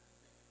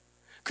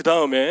 그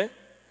다음에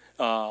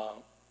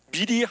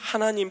미리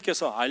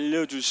하나님께서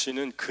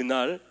알려주시는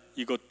그날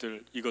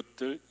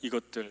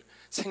이것들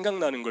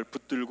생각나는 걸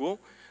붙들고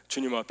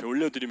주님 앞에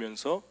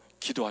올려드리면서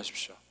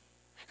기도하십시오.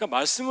 그러니까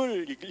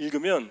말씀을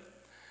읽으면,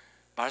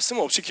 말씀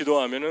없이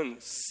기도하면은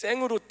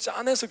생으로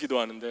짜내서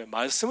기도하는데,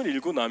 말씀을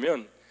읽고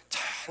나면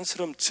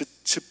자연스러운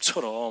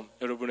즙처럼,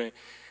 여러분의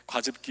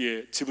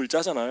과즙기에 즙을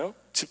짜잖아요.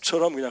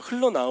 즙처럼 그냥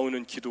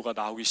흘러나오는 기도가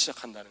나오기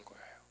시작한다는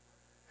거예요.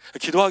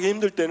 기도하기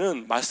힘들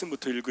때는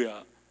말씀부터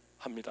읽어야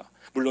합니다.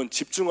 물론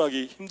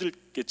집중하기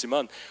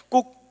힘들겠지만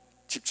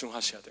꼭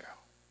집중하셔야 돼요.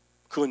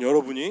 그건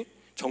여러분이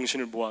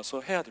정신을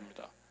모아서 해야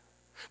됩니다.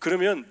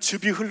 그러면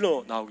즙이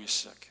흘러나오기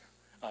시작해요.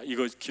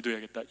 이걸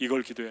기도해야겠다,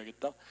 이걸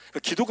기도해야겠다. 그러니까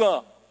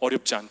기도가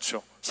어렵지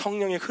않죠.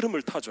 성령의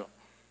흐름을 타죠.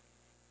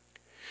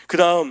 그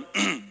다음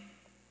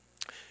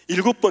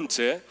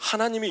 7번째,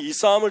 하나님이 이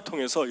싸움을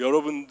통해서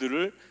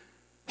여러분들을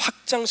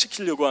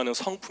확장시키려고 하는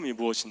성품이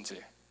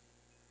무엇인지,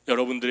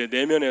 여러분들의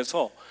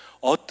내면에서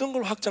어떤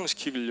걸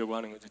확장시키려고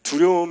하는 거지.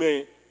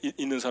 두려움에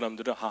있는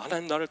사람들은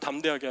하나님 나를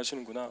담대하게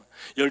하시는구나.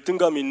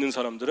 열등감이 있는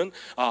사람들은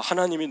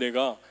하나님이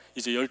내가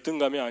이제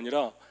열등감이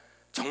아니라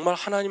정말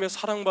하나님의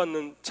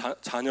사랑받는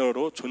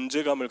자녀로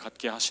존재감을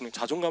갖게 하시는,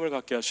 자존감을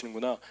갖게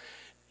하시는구나.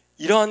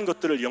 이러한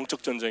것들을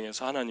영적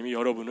전쟁에서 하나님이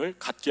여러분을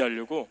갖게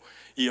하려고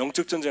이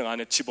영적 전쟁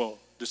안에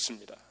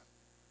집어넣습니다.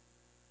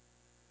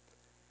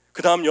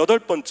 그 다음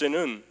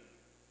 8번째는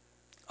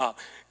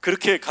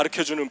그렇게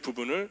가르쳐주는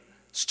부분을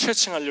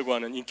스트레칭 하려고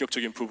하는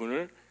인격적인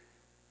부분을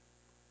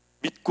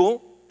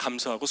믿고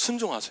감사하고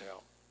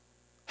순종하세요.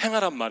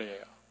 행하란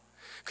말이에요.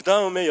 그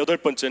다음에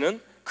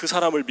 8번째는 그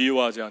사람을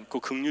미워하지 않고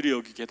긍휼히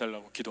여기게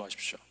해달라고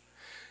기도하십시오.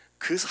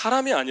 그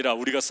사람이 아니라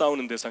우리가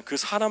싸우는 대상, 그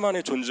사람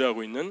안에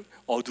존재하고 있는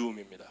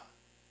어두움입니다.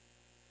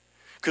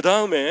 그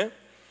다음에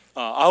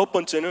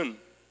 9번째는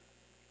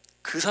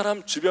그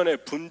사람 주변에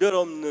분별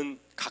없는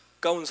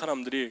가까운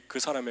사람들이 그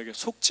사람에게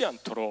속지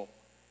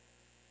않도록,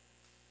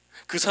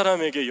 그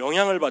사람에게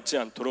영향을 받지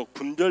않도록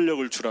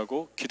분별력을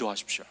주라고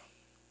기도하십시오.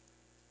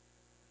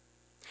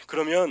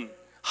 그러면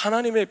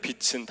하나님의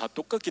빛은 다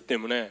똑같기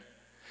때문에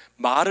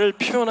말을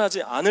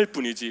표현하지 않을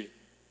뿐이지,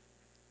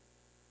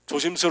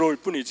 조심스러울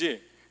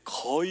뿐이지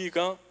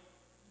거의가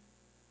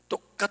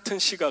똑같은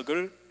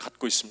시각을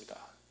갖고 있습니다.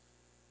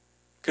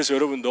 그래서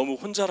여러분 너무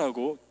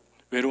혼자라고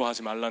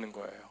외로워하지 말라는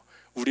거예요.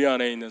 우리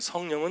안에 있는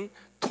성령은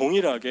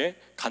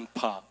동일하게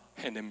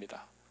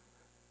간파해냅니다.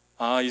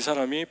 이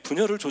사람이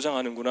분열을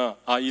조장하는구나.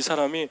 이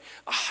사람이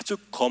아주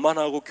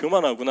거만하고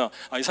교만하구나.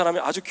 이 사람이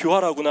아주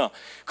교활하구나.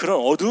 그런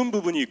어두운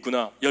부분이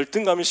있구나.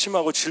 열등감이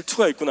심하고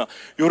질투가 있구나.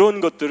 이런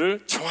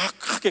것들을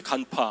정확하게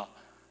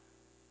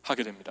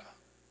간파하게 됩니다.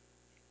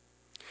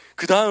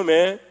 그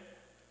다음에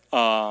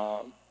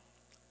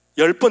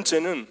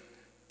 10번째는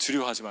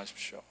두려워하지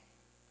마십시오.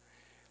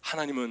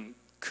 하나님은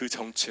그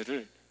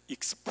정체를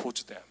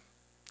expose them.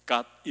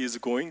 God is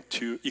going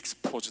to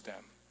expose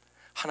them.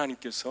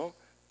 하나님께서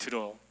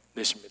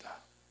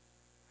드러내십니다.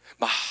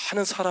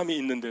 많은 사람이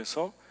있는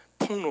데서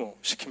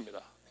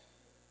폭로시킵니다.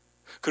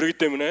 그렇기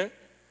때문에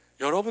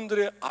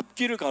여러분들의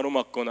앞길을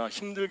가로막거나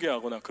힘들게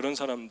하거나 그런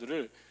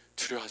사람들을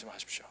두려워하지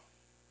마십시오.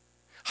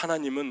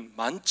 하나님은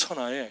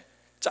만천하에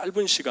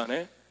짧은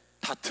시간에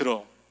다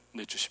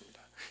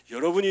드러내주십니다.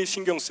 여러분이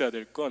신경 써야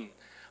될 건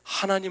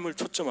하나님을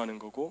초점하는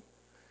거고,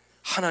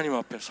 하나님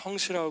앞에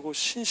성실하고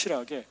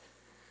신실하게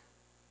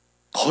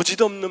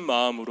거짓 없는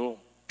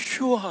마음으로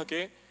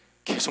퓨어하게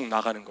계속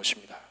나가는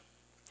것입니다.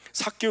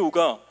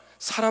 삭개오가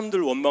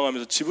사람들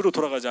원망하면서 집으로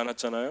돌아가지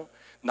않았잖아요.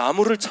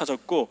 나무를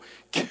찾았고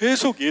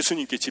계속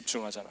예수님께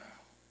집중하잖아요.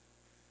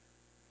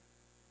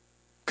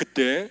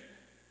 그때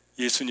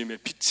예수님의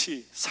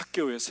빛이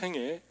삭개오의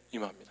생애에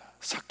임합니다.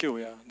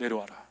 삭개오야,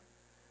 내려와라.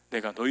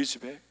 내가 너희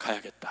집에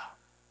가야겠다.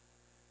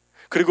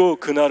 그리고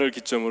그날을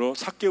기점으로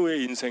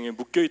삭개오의 인생에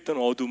묶여있던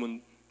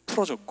어둠은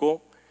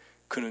풀어졌고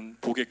그는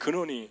복의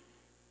근원이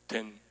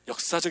된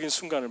역사적인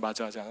순간을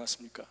맞이하지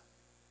않았습니까?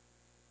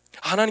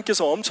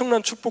 하나님께서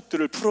엄청난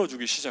축복들을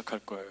풀어주기 시작할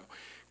거예요.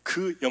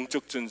 그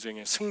영적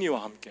전쟁의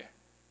승리와 함께.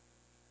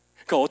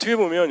 그러니까 어떻게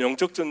보면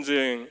영적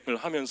전쟁을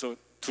하면서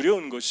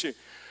두려운 것이,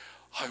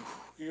 아유,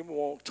 이게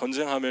뭐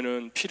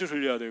전쟁하면은 피를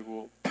흘려야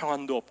되고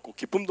평안도 없고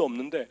기쁨도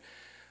없는데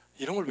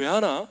이런 걸 왜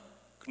하나?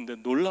 그런데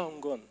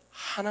놀라운 건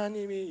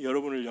하나님이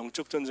여러분을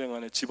영적 전쟁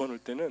안에 집어넣을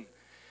때는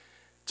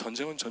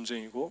전쟁은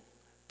전쟁이고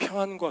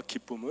평안과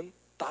기쁨은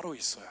따로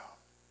있어요.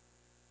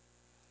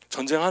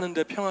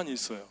 전쟁하는데 평안이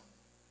있어요.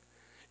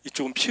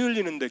 이쪽은 피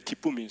흘리는데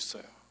기쁨이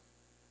있어요.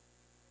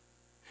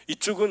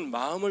 이쪽은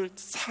마음을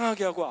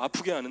상하게 하고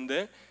아프게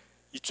하는데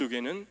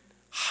이쪽에는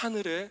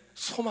하늘의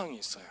소망이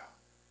있어요.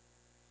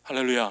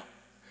 할렐루야.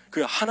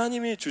 그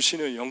하나님이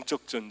주시는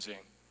영적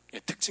전쟁의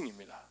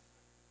특징입니다.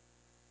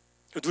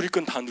 누릴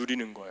건 다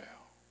누리는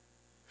거예요.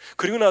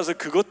 그리고 나서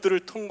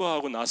그것들을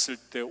통과하고 났을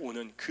때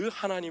오는 그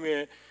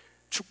하나님의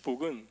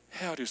축복은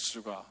헤아릴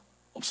수가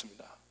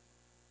없습니다.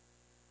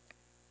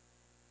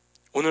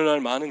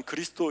 오늘날 많은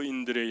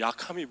그리스도인들의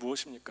약함이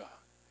무엇입니까?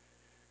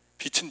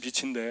 빛은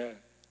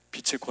빛인데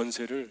빛의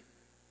권세를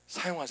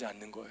사용하지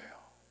않는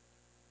거예요.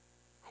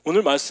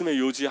 오늘 말씀의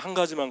요지 한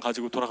가지만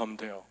가지고 돌아가면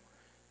돼요.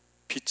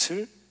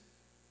 빛의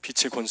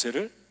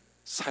권세를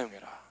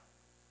사용해라.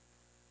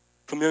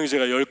 분명히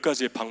제가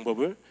 10가지의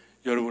방법을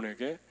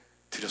여러분에게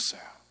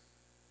드렸어요.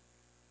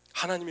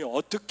 하나님이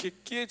어떻게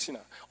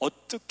깨지나,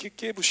 어떻게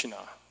깨부시나,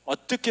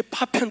 어떻게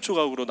파편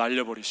조각으로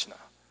날려버리시나.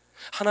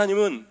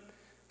 하나님은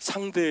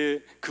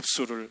상대의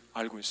급소를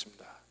알고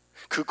있습니다.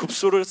 그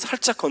급소를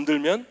살짝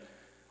건들면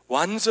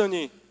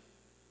완전히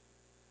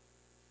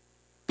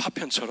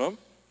파편처럼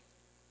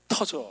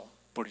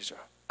터져버리죠.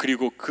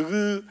 그리고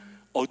그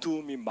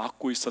어두움이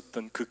막고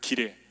있었던 그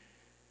길에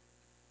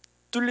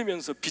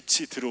뚫리면서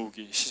빛이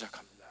들어오기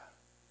시작합니다.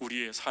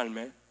 우리의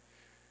삶에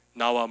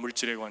나와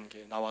물질의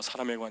관계, 나와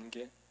사람의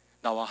관계,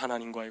 나와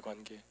하나님과의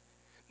관계,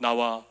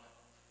 나와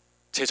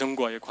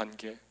재정과의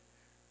관계,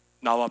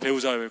 나와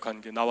배우자와의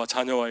관계, 나와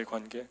자녀와의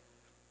관계,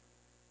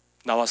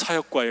 나와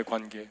사역과의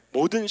관계,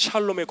 모든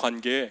샬롬의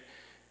관계에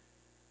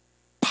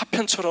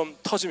파편처럼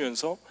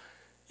터지면서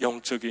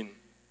영적인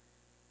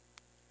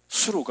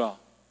수로가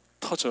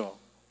터져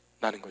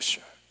나는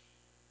것이죠.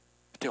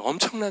 그때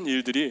엄청난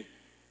일들이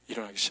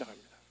일어나기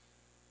시작합니다.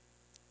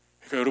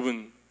 그러니까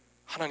여러분,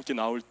 하나님께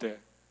나올 때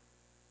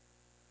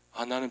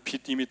나는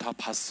빛 이미 다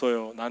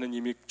봤어요, 나는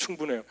이미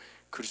충분해요,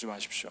 그러지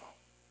마십시오.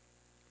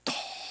 더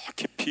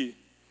깊이,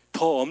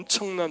 더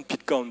엄청난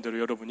빛 가운데로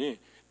여러분이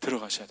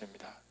들어가셔야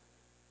됩니다.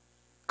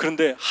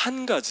 그런데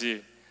한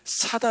가지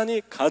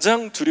사단이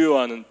가장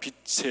두려워하는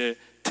빛의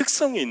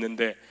특성이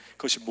있는데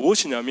그것이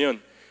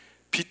무엇이냐면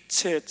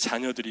빛의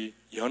자녀들이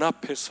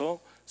연합해서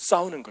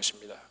싸우는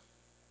것입니다.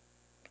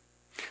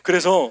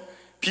 그래서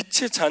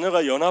빛의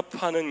자녀가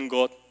연합하는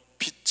것,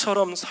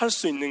 빛처럼 살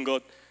수 있는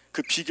것,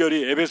 그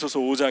비결이 에베소서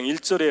 5장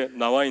 1절에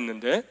나와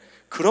있는데,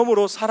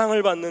 그러므로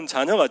사랑을 받는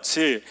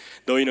자녀같이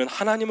너희는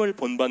하나님을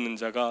본받는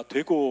자가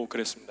되고,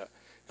 그랬습니다.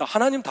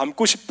 하나님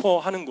닮고 싶어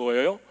하는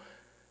거예요.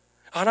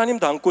 하나님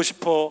닮고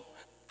싶어,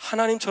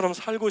 하나님처럼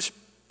살고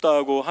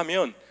싶다고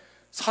하면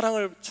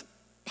사랑을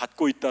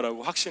받고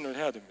있다라고 확신을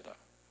해야 됩니다.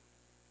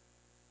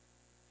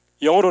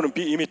 영어로는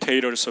be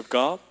imitators of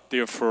God,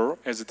 therefore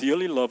as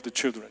dearly loved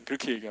children,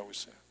 그렇게 얘기하고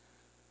있어요.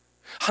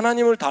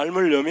 하나님을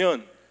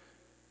닮으려면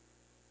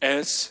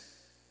as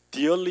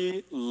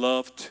dearly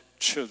loved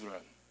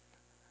children,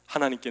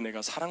 하나님께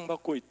내가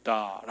사랑받고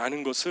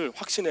있다라는 것을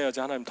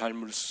확신해야지 하나님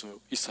닮을 수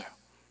있어요.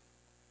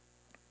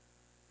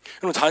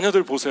 그럼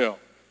자녀들 보세요.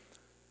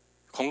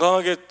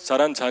 건강하게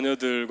자란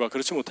자녀들과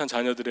그렇지 못한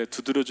자녀들의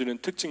두드러지는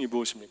특징이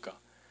무엇입니까?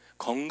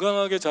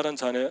 건강하게 자란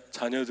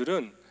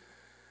자녀들은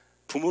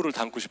부모를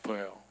닮고 싶어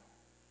해요.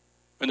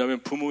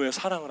 왜냐하면 부모의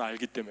사랑을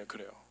알기 때문에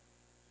그래요.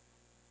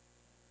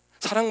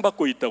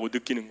 사랑받고 있다고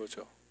느끼는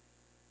거죠.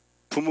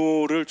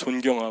 부모를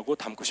존경하고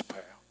닮고 싶어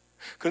해요.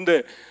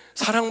 그런데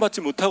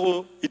사랑받지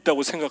못하고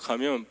있다고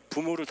생각하면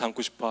부모를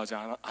닮고 싶어 하지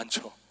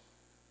않죠.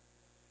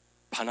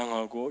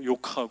 반항하고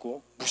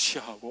욕하고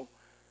무시하고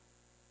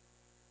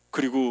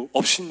그리고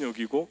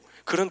업신여기고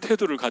그런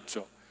태도를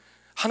갖죠.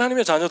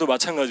 하나님의 자녀도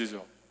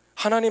마찬가지죠.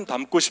 하나님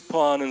닮고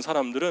싶어 하는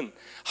사람들은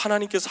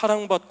하나님께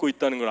사랑받고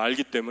있다는 걸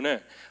알기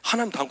때문에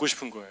하나님 닮고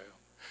싶은 거예요.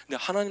 근데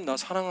하나님 나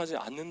사랑하지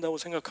않는다고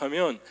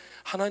생각하면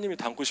하나님이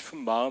닮고 싶은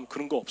마음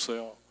그런 거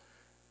없어요.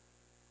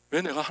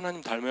 왜 내가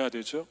하나님 닮아야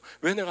되죠?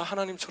 왜 내가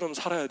하나님처럼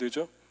살아야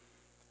되죠?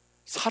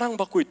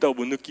 사랑받고 있다고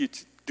못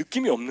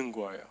느낌이 없는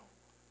거예요.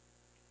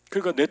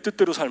 그러니까 내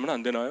뜻대로 살면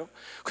안 되나요?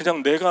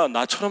 그냥 내가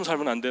나처럼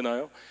살면 안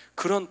되나요?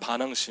 그런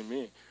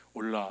반항심이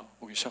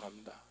올라오기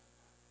시작합니다.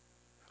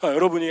 그러니까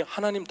여러분이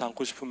하나님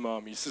닮고 싶은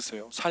마음이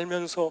있으세요?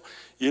 살면서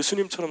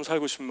예수님처럼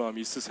살고 싶은 마음이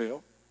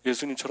있으세요?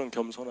 예수님처럼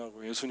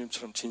겸손하고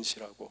예수님처럼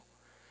진실하고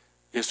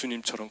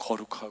예수님처럼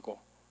거룩하고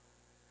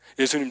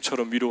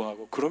예수님처럼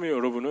위로하고 그러면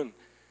여러분은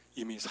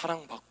이미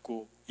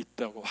사랑받고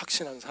있다고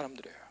확신한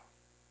사람들이에요.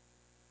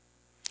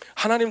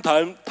 하나님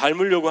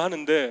닮으려고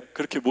하는데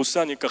그렇게 못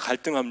사니까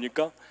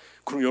갈등합니까?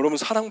 그럼 여러분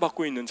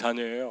사랑받고 있는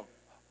자녀예요.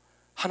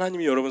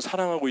 하나님이 여러분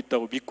사랑하고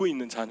있다고 믿고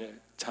있는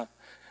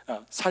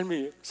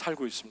삶이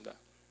살고 있습니다.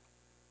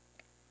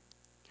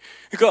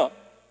 그러니까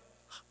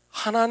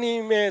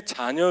하나님의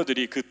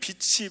자녀들이 그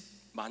빛이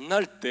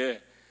만날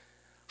때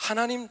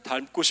하나님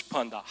닮고 싶어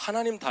한다.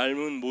 하나님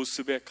닮은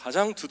모습에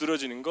가장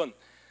두드러지는 건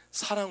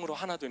사랑으로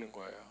하나 되는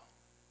거예요.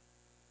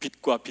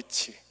 빛과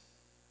빛이.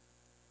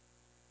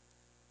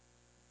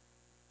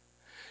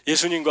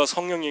 예수님과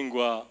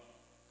성령님과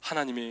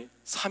하나님이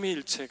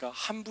삼위일체가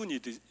한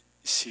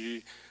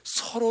분이듯이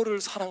서로를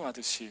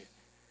사랑하듯이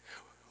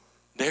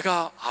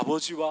내가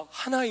아버지와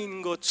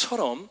하나인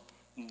것처럼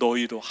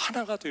너희도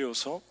하나가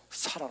되어서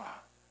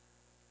살아라.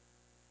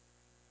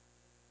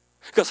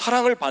 그러니까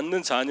사랑을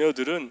받는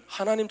자녀들은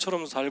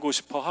하나님처럼 살고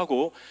싶어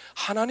하고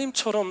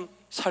하나님처럼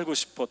살고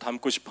싶어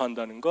닮고 싶어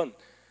한다는 건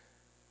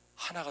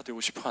하나가 되고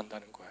싶어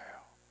한다는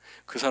거예요.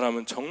 그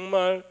사람은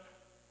정말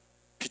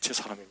빛의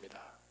사람입니다.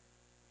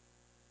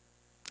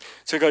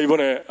 제가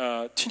이번에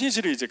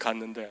튀니지를 이제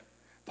갔는데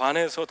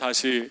반에서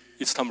다시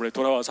이스탄불에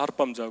돌아와서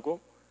하룻밤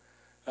자고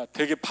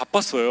되게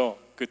바빴어요.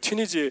 그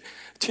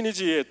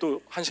튀니지에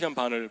또 1시간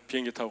반을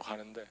비행기 타고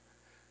가는데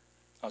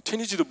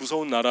튀니지도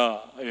무서운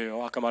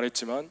나라예요. 아까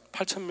말했지만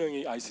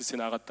 8,000명이 ISIS에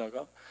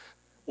나갔다가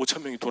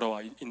 5,000명이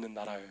돌아와 있는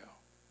나라예요.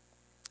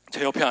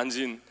 제 옆에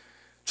앉은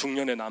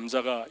중년의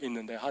남자가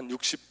있는데 한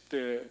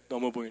 60대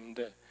넘어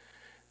보이는데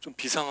좀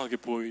비상하게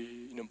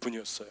보이는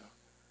분이었어요.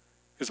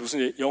 그래서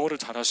무슨 영어를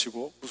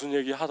잘하시고 무슨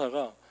얘기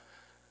하다가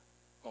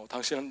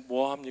당신은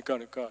뭐 합니까?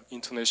 그러니까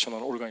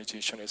인터내셔널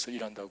오르가니제이션에서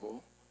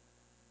일한다고.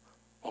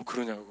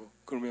 그러냐고.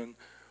 그러면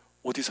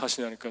어디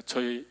사시냐니까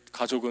저희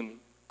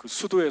가족은 그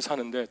수도에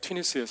사는데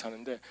튀니스에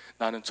사는데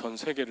나는 전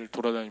세계를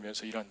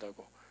돌아다니면서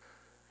일한다고.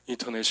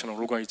 인터내셔널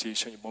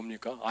오르가니제이션이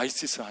뭡니까?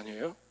 아이시스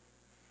아니에요?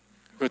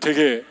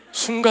 되게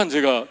순간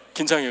제가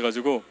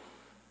긴장해가지고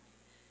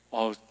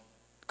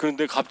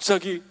그런데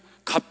갑자기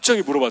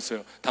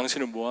물어봤어요.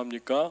 당신은 뭐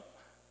합니까?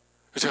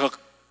 제가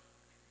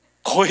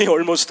거의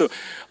almost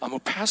I'm a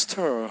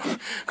pastor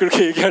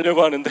그렇게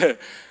얘기하려고 하는데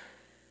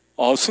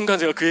순간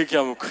제가 그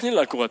얘기하면 큰일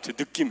날 것 같아요.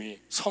 느낌이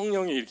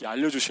성령이 이렇게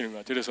알려주시는 것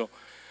같아요. 그래서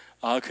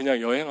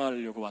그냥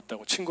여행하려고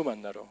왔다고 친구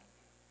만나러.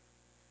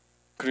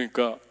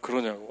 그러니까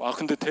그러냐고.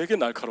 근데 되게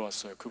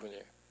날카로웠어요 그분이.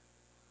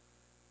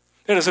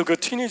 그래서 그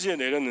튀니지에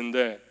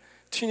내렸는데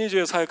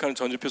튀니지에 사역하는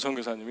전주표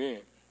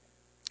선교사님이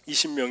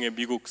 20명의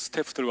미국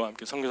스태프들과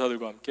함께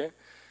선교사들과 함께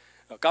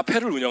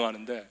카페를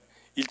운영하는데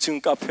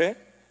 1층은 카페,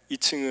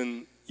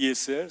 2층은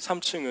ESL,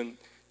 3층은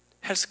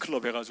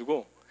헬스클럽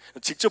해가지고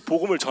직접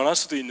복음을 전할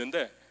수도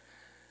있는데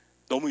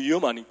너무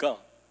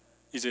위험하니까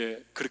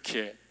이제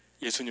그렇게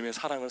예수님의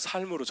사랑을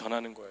삶으로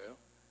전하는 거예요.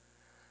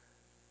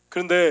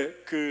 그런데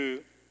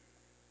그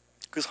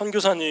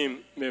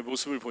선교사님의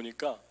모습을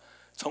보니까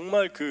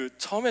정말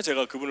처음에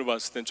제가 그분을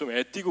봤을 땐 좀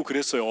애띠고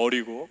그랬어요.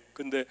 어리고.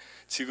 근데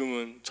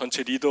지금은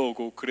전체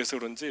리더고 그래서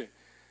그런지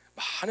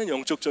많은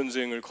영적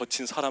전쟁을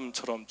거친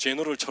사람처럼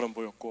제너럴처럼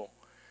보였고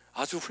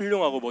아주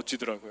훌륭하고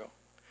멋지더라고요.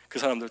 그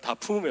사람들 다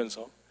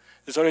품으면서.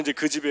 저는 이제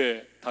그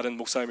집에 다른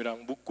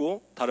목사님이랑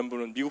묵고 다른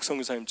분은 미국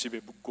선교사님 집에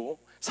묵고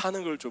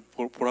사는 걸 좀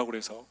보라고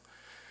그래서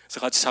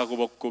같이 자고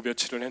먹고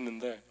며칠을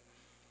했는데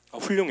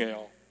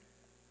훌륭해요.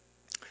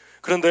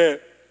 그런데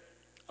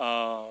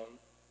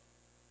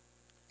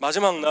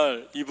마지막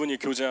날 이분이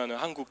교제하는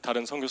한국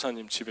다른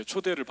선교사님 집에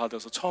초대를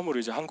받아서 처음으로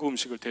이제 한국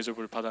음식을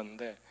대접을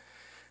받았는데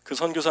그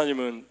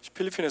선교사님은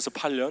필리핀에서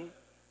 8년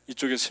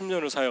이쪽에서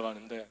 10년을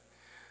사역하는데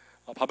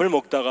밥을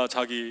먹다가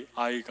자기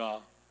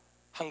아이가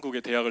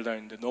한국에 대학을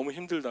다니는데 너무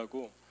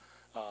힘들다고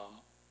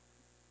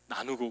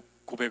나누고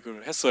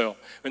고백을 했어요.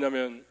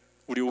 왜냐하면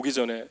우리 오기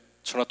전에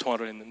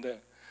전화통화를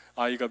했는데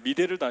아이가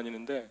미대를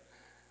다니는데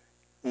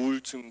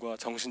우울증과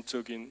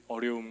정신적인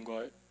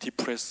어려움과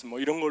디프레스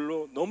이런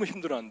걸로 너무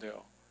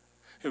힘들어한대요.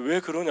 왜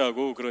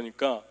그러냐고.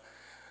 그러니까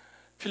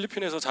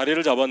필리핀에서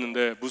자리를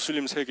잡았는데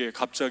무슬림 세계에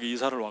갑자기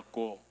이사를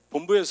왔고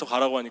본부에서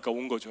가라고 하니까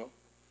온 거죠.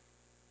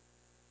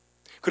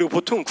 그리고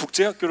보통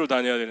국제학교를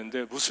다녀야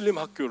되는데 무슬림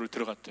학교를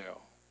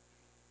들어갔대요.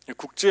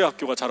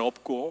 국제학교가 잘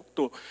없고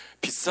또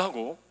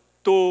비싸고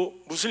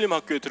또 무슬림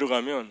학교에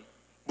들어가면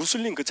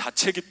무슬림 그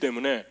자체이기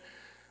때문에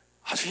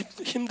아주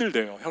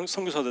힘들대요.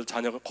 선교사들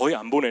자녀가 거의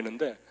안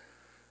보내는데,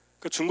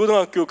 그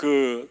중고등학교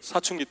그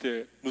사춘기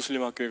때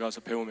무슬림 학교에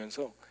가서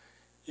배우면서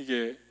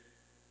이게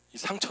이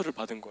상처를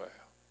받은 거예요.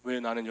 왜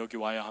나는 여기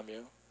와야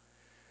하며,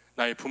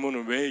 나의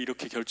부모는 왜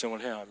이렇게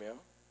결정을 해야 하며.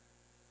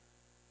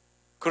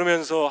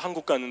 그러면서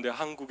한국 갔는데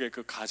한국의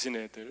그 가진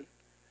애들,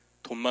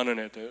 돈 많은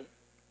애들,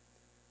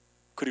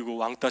 그리고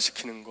왕따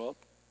시키는 것,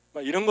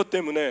 막 이런 것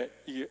때문에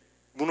이게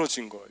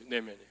무너진 거예요,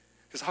 내면이.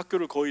 그래서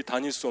학교를 거의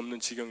다닐 수 없는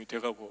지경이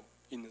돼가고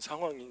있는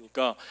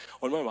상황이니까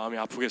얼마나 마음이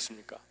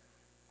아프겠습니까?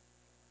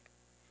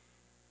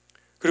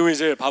 그리고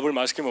이제 밥을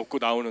맛있게 먹고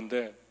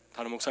나오는데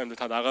다른 목사님들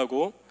다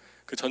나가고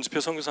그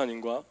전집회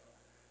선교사님과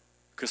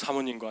그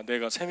사모님과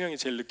내가 3명이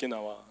제일 늦게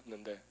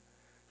나왔는데,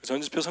 그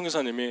전집회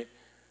선교사님이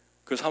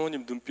그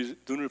사모님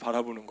눈을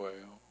바라보는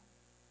거예요.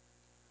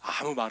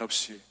 아무 말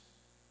없이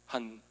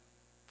한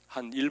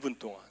 1분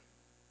동안.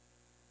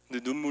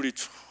 근데 눈물이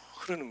쭉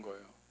흐르는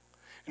거예요.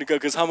 그러니까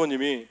그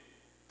사모님이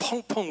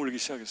펑펑 울기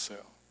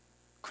시작했어요.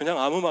 그냥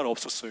아무 말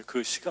없었어요,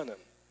 그 시간은.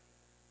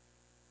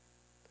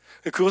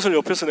 그것을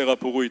옆에서 내가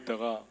보고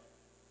있다가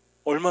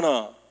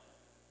얼마나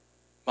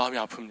마음이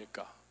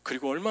아픕니까?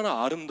 그리고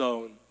얼마나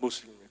아름다운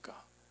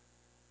모습입니까?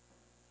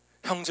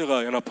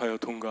 형제가 연합하여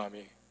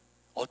동거함이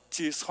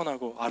어찌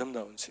선하고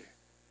아름다운지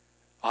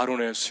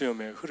아론의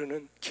수염에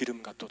흐르는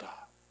기름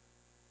같도다.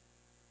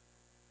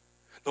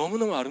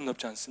 너무너무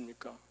아름답지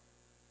않습니까?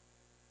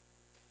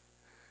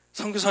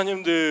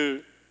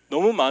 선교사님들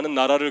너무 많은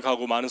나라를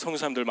가고 많은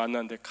선교사님들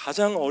만났는데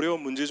가장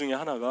어려운 문제 중에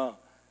하나가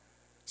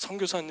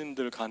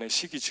선교사님들 간의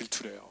시기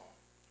질투래요.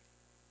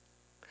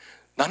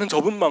 나는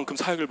저분만큼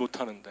사역을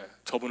못하는데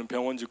저분은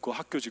병원 짓고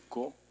학교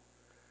짓고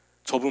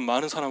저분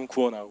많은 사람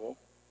구원하고,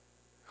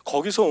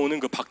 거기서 오는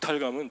그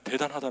박탈감은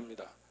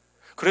대단하답니다.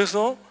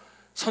 그래서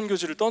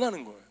선교지를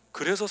떠나는 거예요.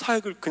 그래서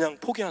사역을 그냥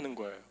포기하는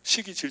거예요,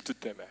 시기 질투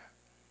때문에.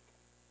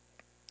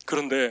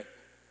 그런데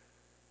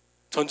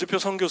전지표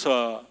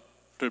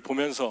선교사를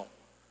보면서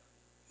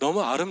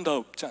너무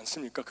아름답지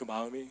않습니까? 그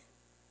마음이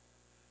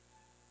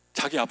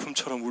자기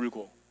아픔처럼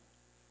울고,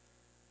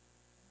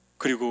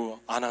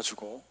 그리고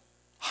안아주고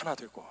하나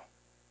되고,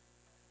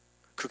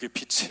 그게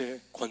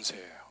빛의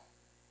권세예요.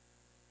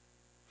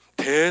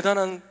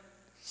 대단한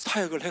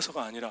사역을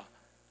해서가 아니라,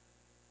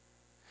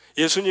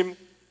 예수님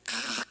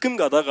가끔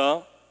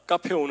가다가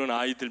카페에 오는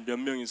아이들 몇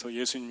명이서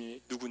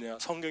예수님이 누구냐,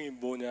 성경이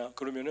뭐냐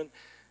그러면은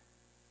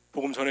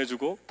복음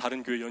전해주고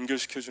다른 교회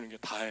연결시켜주는 게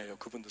다예요,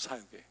 그분들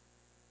사역에.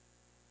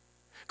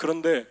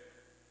 그런데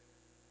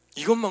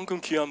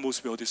이것만큼 귀한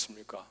모습이 어디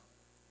있습니까?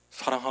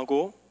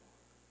 사랑하고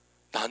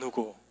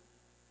나누고.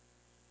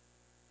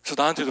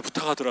 그래서 나한테도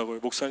부탁하더라고요.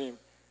 목사님,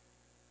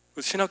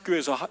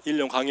 신학교에서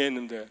 1년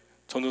강의했는데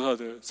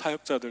전도사들,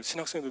 사역자들,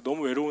 신학생들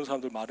너무 외로운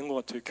사람들 많은 것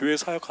같아요. 교회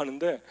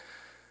사역하는데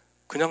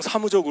그냥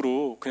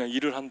사무적으로 그냥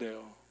일을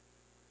한대요.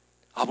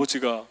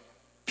 아버지가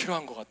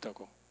필요한 것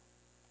같다고.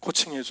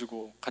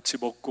 코칭해주고 같이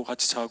먹고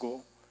같이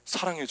자고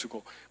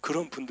사랑해주고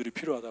그런 분들이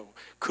필요하다고.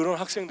 그런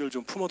학생들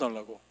좀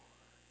품어달라고.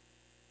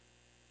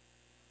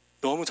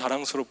 너무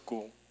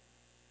자랑스럽고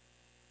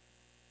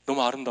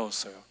너무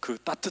아름다웠어요, 그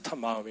따뜻한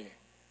마음이.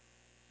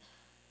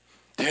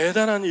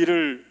 대단한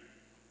일을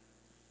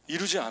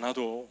이루지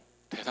않아도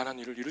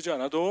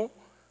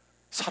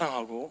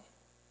사랑하고,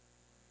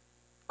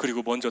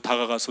 그리고 먼저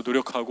다가가서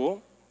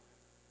노력하고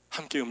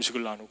함께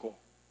음식을 나누고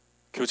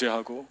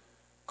교제하고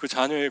그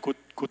자녀의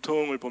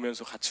고통을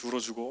보면서 같이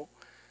울어주고,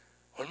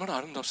 얼마나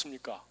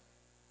아름답습니까?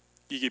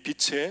 이게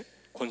빛의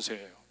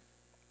권세예요.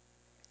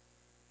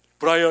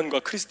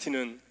 브라이언과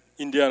크리스티는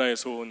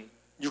인디아나에서 온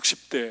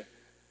 60대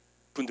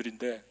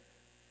분들인데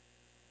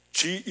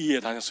GE에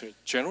다녔어요.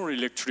 제너럴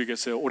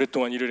일렉트릭에서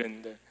오랫동안 일을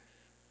했는데,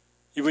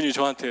 이분이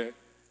저한테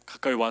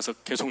가까이 와서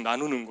계속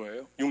나누는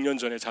거예요. 6년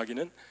전에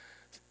자기는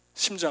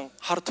심장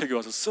하르텍이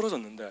와서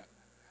쓰러졌는데,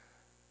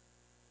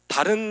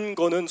 다른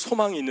거는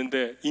소망이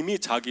있는데 이미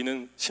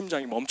자기는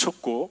심장이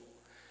멈췄고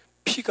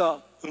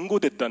피가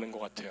응고됐다는 것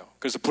같아요.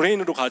 그래서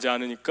브레인으로 가지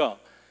않으니까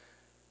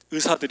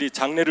의사들이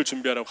장례를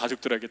준비하라고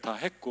가족들에게 다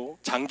했고,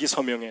 장기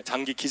서명에,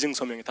 장기 기증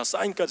서명에 다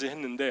사인까지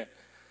했는데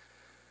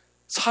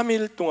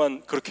 3일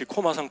동안 그렇게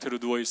코마 상태로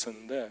누워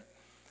있었는데,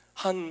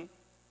 한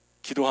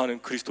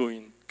기도하는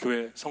그리스도인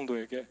교회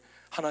성도에게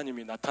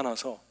하나님이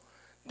나타나서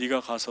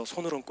네가 가서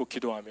손을 얹고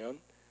기도하면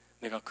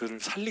내가 그를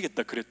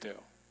살리겠다 그랬대요.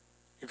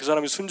 그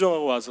사람이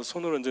순종하고 와서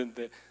손을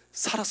얹었는데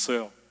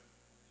살았어요.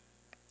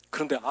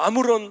 그런데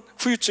아무런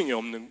후유증이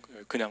없는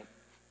거예요. 그냥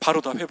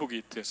바로 다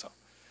회복이 돼서.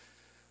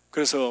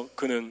 그래서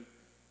그는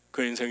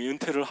그 인생의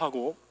은퇴를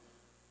하고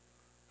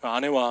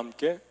아내와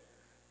함께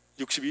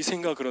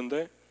 62세인가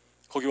그런데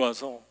거기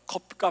와서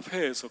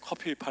카페에서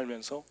커피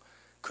팔면서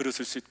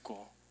그릇을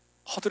씻고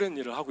허드렛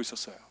일을 하고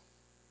있었어요.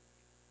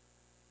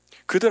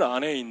 그들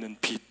안에 있는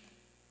빛.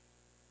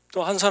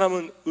 또 한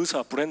사람은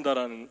의사,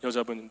 브렌다라는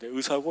여자분인데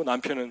의사고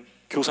남편은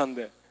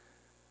교사인데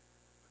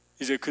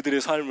이제 그들의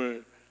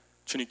삶을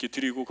주님께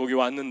드리고 거기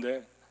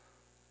왔는데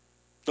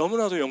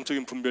너무나도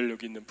영적인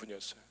분별력이 있는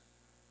분이었어요.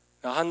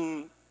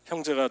 한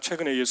형제가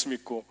최근에 예수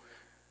믿고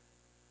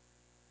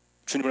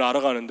주님을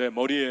알아가는데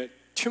머리에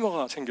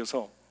튜머가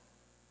생겨서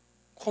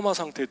코마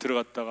상태에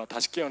들어갔다가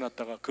다시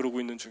깨어났다가 그러고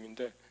있는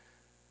중인데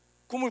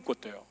꿈을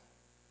꿨대요.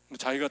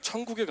 자기가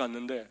천국에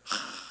갔는데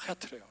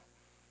하얗더래요.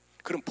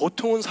 그럼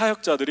보통은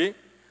사역자들이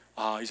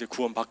이제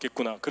구원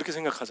받겠구나 그렇게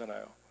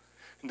생각하잖아요.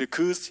 근데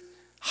그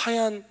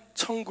하얀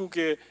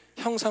천국의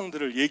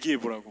형상들을 얘기해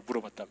보라고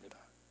물어봤답니다.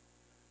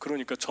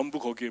 그러니까 전부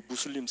거기에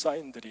무슬림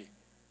사인들이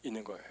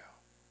있는 거예요.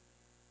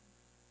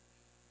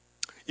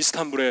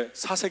 이스탄불에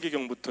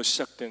 4세기경부터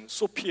시작된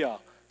소피아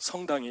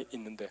성당이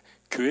있는데,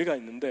 교회가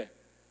있는데,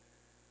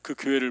 그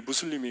교회를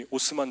무슬림이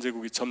오스만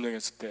제국이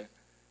점령했을 때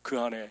그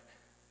안에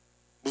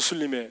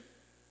무슬림의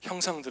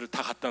형상들을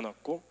다 갖다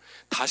놨고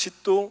다시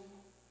또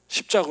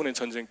십자군의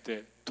전쟁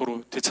때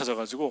도로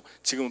되찾아가지고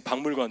지금은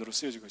박물관으로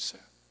쓰여지고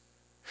있어요.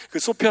 그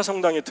소피아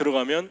성당에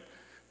들어가면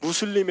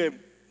무슬림의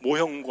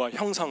모형과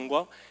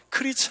형상과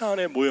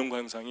크리스찬의 모형과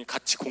형상이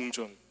같이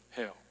공존해요.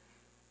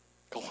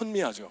 그러니까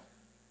혼미하죠.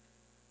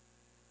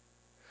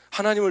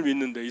 하나님을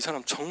믿는데 이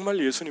사람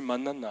정말 예수님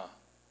만났나?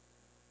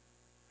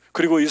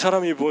 그리고 이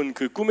사람이 본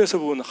그 꿈에서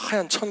본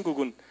하얀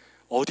천국은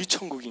어디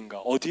천국인가?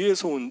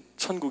 어디에서 온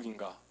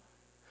천국인가?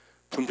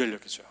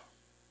 분별력이죠.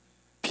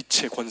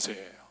 빛의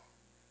권세예요.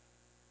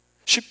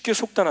 쉽게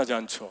속단하지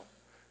않죠.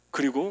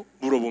 그리고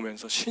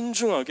물어보면서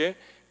신중하게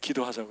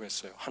기도하자고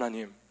했어요.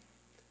 하나님,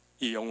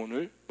 이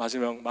영혼을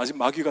마지막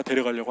마귀가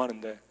데려가려고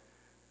하는데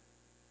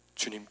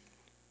주님,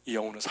 이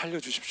영혼을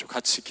살려주십시오.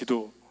 같이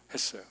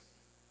기도했어요.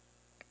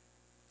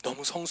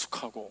 너무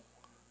성숙하고,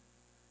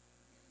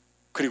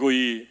 그리고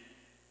이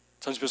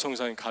전시표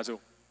성사인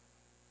가족,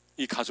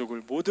 이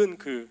가족을 모든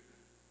그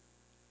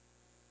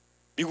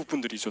미국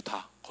분들이죠.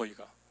 다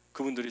거의가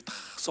그분들이 다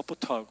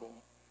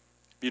서포트하고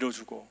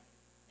밀어주고,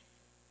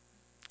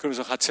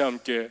 그러면서 같이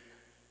함께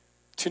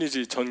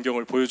튀니지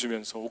전경을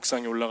보여주면서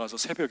옥상에 올라가서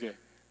새벽에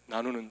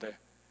나누는데,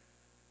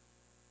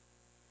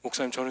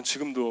 목사님, 저는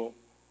지금도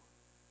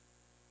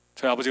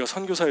저희 아버지가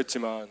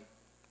선교사였지만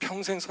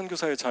평생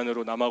선교사의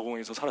자녀로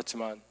남아공에서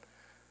살았지만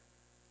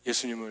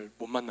예수님을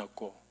못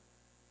만났고,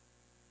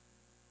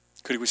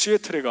 그리고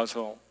시애틀에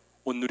가서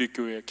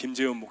온누리교회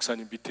김재현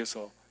목사님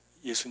밑에서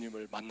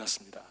예수님을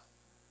만났습니다.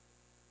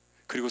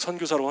 그리고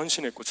선교사로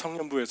헌신했고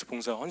청년부에서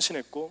봉사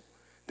헌신했고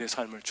내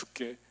삶을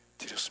주께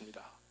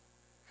드렸습니다.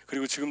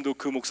 그리고 지금도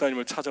그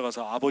목사님을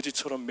찾아가서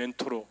아버지처럼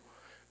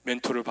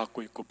멘토를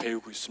받고 있고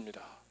배우고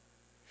있습니다.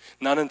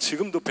 나는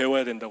지금도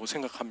배워야 된다고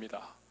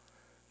생각합니다.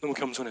 너무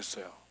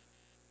겸손했어요.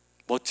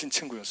 멋진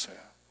친구였어요.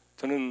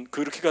 저는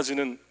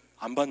그렇게까지는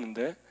안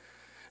봤는데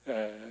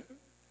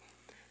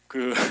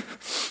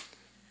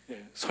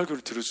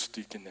설교를 들을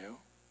수도 있겠네요.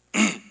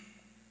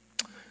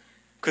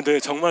 근데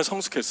정말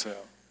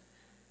성숙했어요.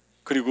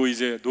 그리고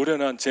이제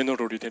노련한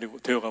제너럴이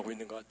되어가고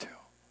있는 것 같아요.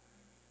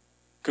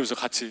 그래서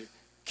같이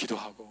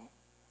기도하고,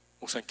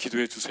 목사님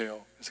기도해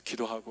주세요. 그래서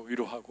기도하고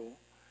위로하고,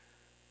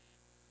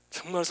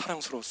 정말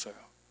사랑스러웠어요.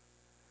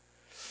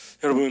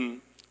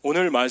 여러분,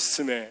 오늘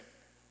말씀의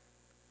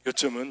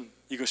요점은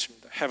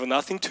이것입니다. Have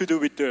nothing to do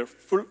with the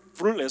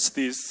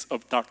fruitlessness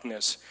of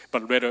darkness,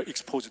 but rather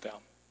expose them.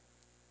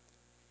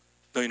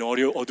 너희는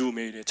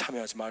어두움의 일에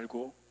참여하지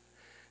말고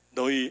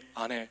너희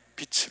안에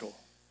빛으로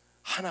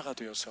하나가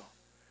되어서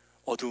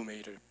어두움의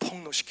일을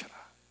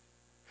폭로시켜라.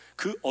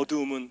 그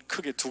어두움은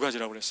크게 두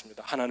가지라고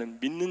그랬습니다. 하나는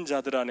믿는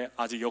자들 안에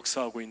아직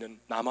역사하고 있는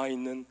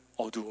남아있는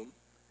어두움,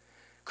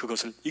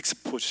 그것을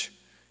익스포즈,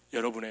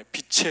 여러분의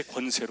빛의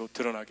권세로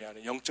드러나게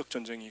하는 영적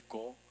전쟁이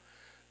있고,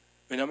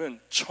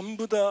 왜냐하면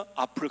전부 다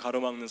앞을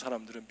가로막는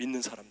사람들은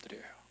믿는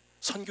사람들이에요.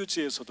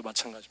 선교지에서도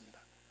마찬가지입니다.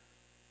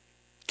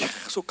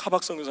 계속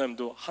카박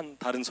선교사님도 한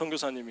다른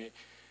선교사님이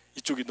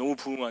이쪽이 너무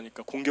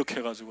부흥하니까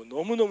공격해가지고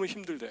너무너무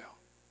힘들대요.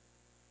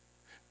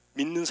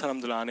 믿는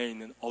사람들 안에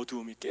있는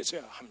어두움이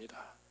깨져야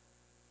합니다.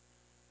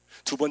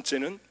 두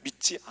번째는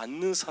믿지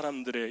않는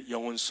사람들의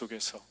영혼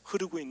속에서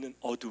흐르고 있는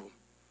어두움,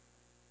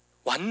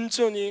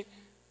 완전히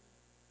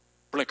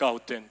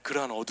블랙아웃된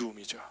그러한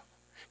어두움이죠.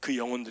 그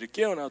영혼들이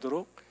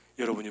깨어나도록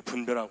여러분이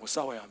분별하고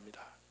싸워야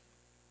합니다.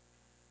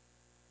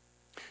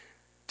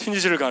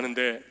 튀니지를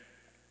가는데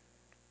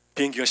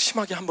비행기가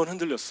심하게 한번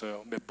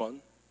흔들렸어요. 몇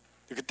번.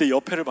 그때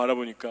옆에를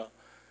바라보니까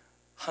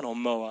한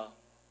엄마와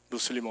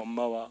무슬림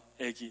엄마와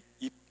아기,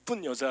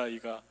 이쁜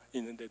여자아이가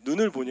있는데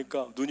눈을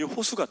보니까 눈이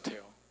호수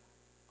같아요.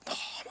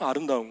 너무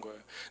아름다운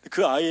거예요.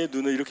 그 아이의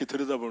눈을 이렇게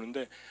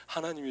들여다보는데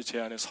하나님이 제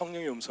안에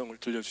성령의 음성을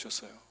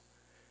들려주셨어요.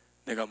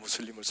 내가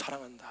무슬림을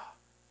사랑한다.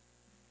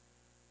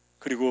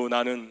 그리고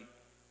나는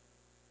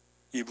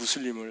이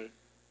무슬림을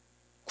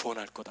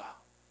구원할 거다.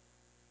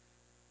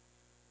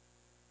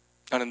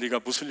 나는 네가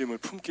무슬림을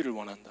품기를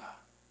원한다.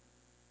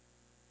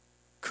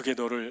 그게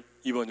너를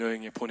이번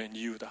여행에 보낸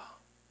이유다.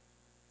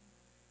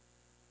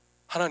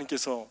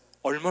 하나님께서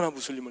얼마나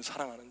무슬림을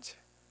사랑하는지,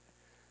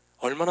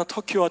 얼마나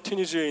터키와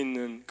튀니지에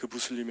있는 그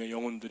무슬림의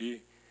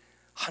영혼들이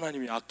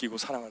하나님이 아끼고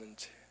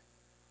사랑하는지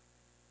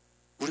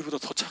우리보다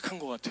더 착한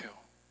것 같아요.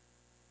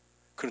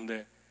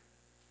 그런데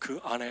그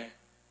안에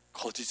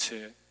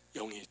거짓의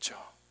영이 있죠.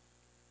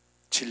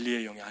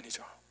 진리의 영이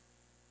아니죠.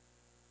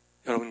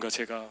 여러분과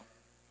제가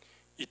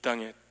이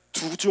땅에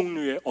두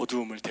종류의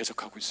어두움을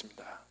대적하고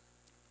있습니다.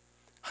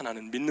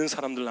 하나는 믿는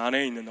사람들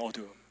안에 있는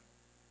어두움,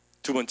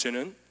 두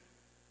번째는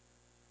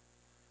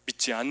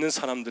믿지 않는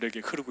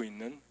사람들에게 흐르고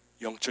있는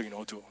영적인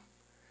어두움.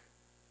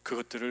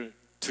 그것들을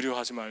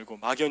두려워하지 말고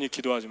막연히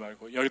기도하지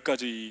말고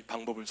 10가지 이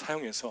방법을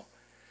사용해서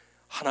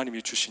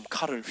하나님이 주신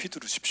칼을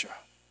휘두르십시오.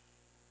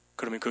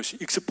 그러면 그것이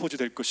익스포즈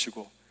될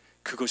것이고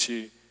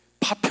그것이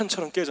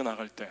파편처럼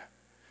깨져나갈 때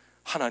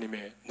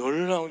하나님의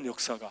놀라운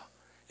역사가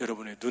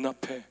여러분의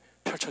눈앞에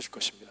펼쳐질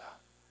것입니다.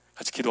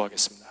 같이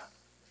기도하겠습니다.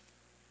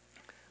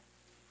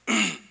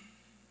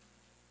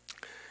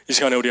 이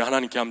시간에 우리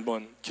하나님께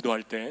한번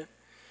기도할 때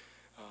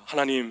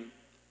하나님,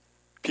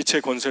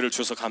 빛의 권세를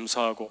주셔서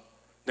감사하고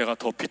내가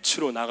더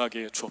빛으로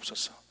나가게 해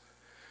주옵소서.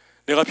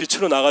 내가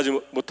빛으로 나가지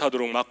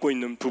못하도록 막고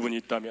있는 부분이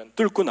있다면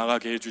뚫고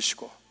나가게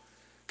해주시고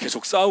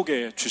계속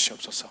싸우게 해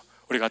주시옵소서.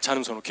 우리 같이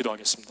하는 손으로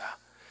기도하겠습니다.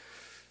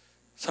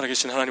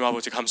 살아계신 하나님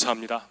아버지,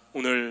 감사합니다.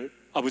 오늘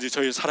아버지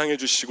저희 사랑해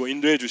주시고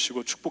인도해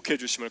주시고 축복해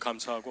주심을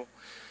감사하고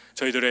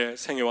저희들의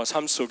생애와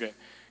삶 속에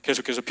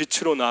계속해서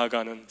빛으로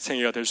나아가는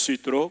생애가 될 수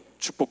있도록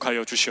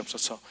축복하여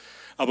주시옵소서.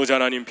 아버지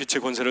하나님,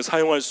 빛의 권세를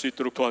사용할 수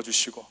있도록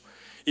도와주시고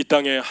이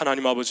땅에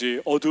하나님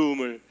아버지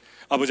어두움을,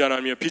 아버지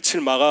하나님의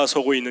빛을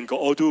막아서고 있는 그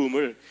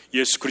어두움을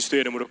예수 그리스도의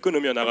이름으로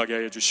끊으며 나가게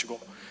하여 주시고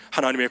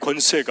하나님의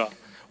권세가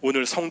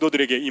오늘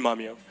성도들에게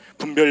임하며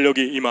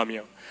분별력이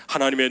임하며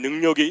하나님의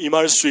능력이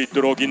임할 수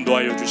있도록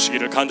인도하여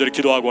주시기를 간절히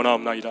기도하고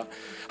나옵나이다.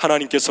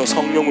 하나님께서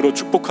성령으로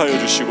축복하여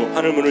주시고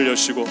하늘문을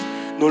여시고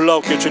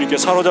놀라웠게 주님께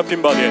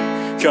사로잡힌 바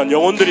된 귀한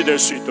영혼들이 될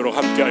수 있도록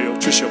함께하여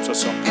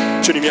주시옵소서.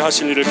 주님이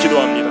하실 일을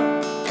기도합니다.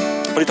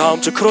 우리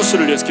다음 주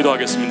크로스를 위해서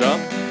기도하겠습니다.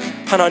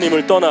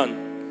 하나님을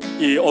떠난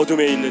이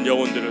어둠에 있는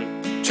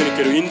영혼들을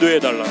주님께로 인도해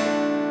달라고,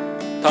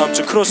 다음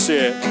주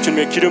크로스에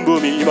주님의 기름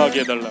부음이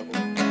임하게 해달라고,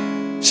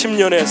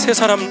 10년에 세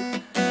사람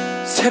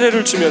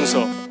세례를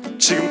주면서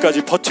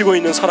지금까지 버티고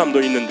있는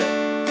사람도 있는데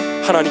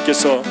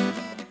하나님께서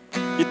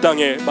이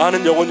땅에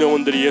많은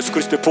영혼들이 예수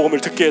그리스도의 복음을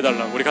듣게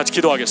해달라고 우리 같이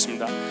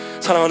기도하겠습니다.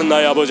 사랑하는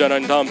나의 아버지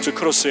하나님, 다음 주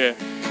크로스에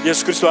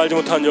예수 그리스도 알지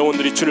못한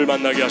영혼들이 주를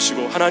만나게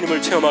하시고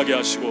하나님을 체험하게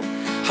하시고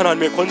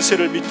하나님의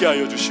권세를 믿게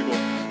하여 주시고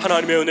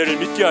하나님의 은혜를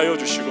믿게 하여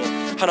주시고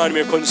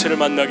하나님의 권세를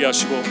만나게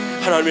하시고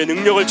하나님의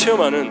능력을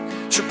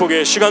체험하는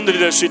축복의 시간들이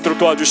될 수 있도록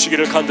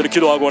도와주시기를 간절히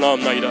기도하고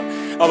나옵나이다.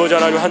 아버지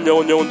하나님, 한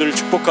영혼들을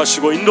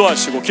축복하시고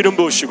인도하시고 기름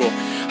부으시고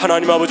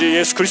하나님 아버지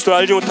예수 그리스도를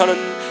알지 못하는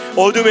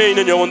어둠에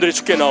있는 영혼들이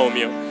주께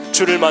나오며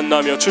주를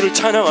만나며 주를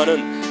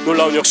찬양하는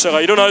놀라운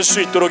역사가 일어날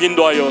수 있도록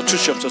인도하여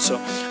주시옵소서.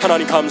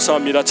 하나님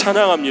감사합니다.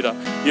 찬양합니다.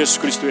 예수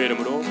그리스도의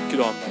이름으로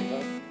기도합니다.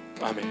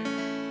 아멘.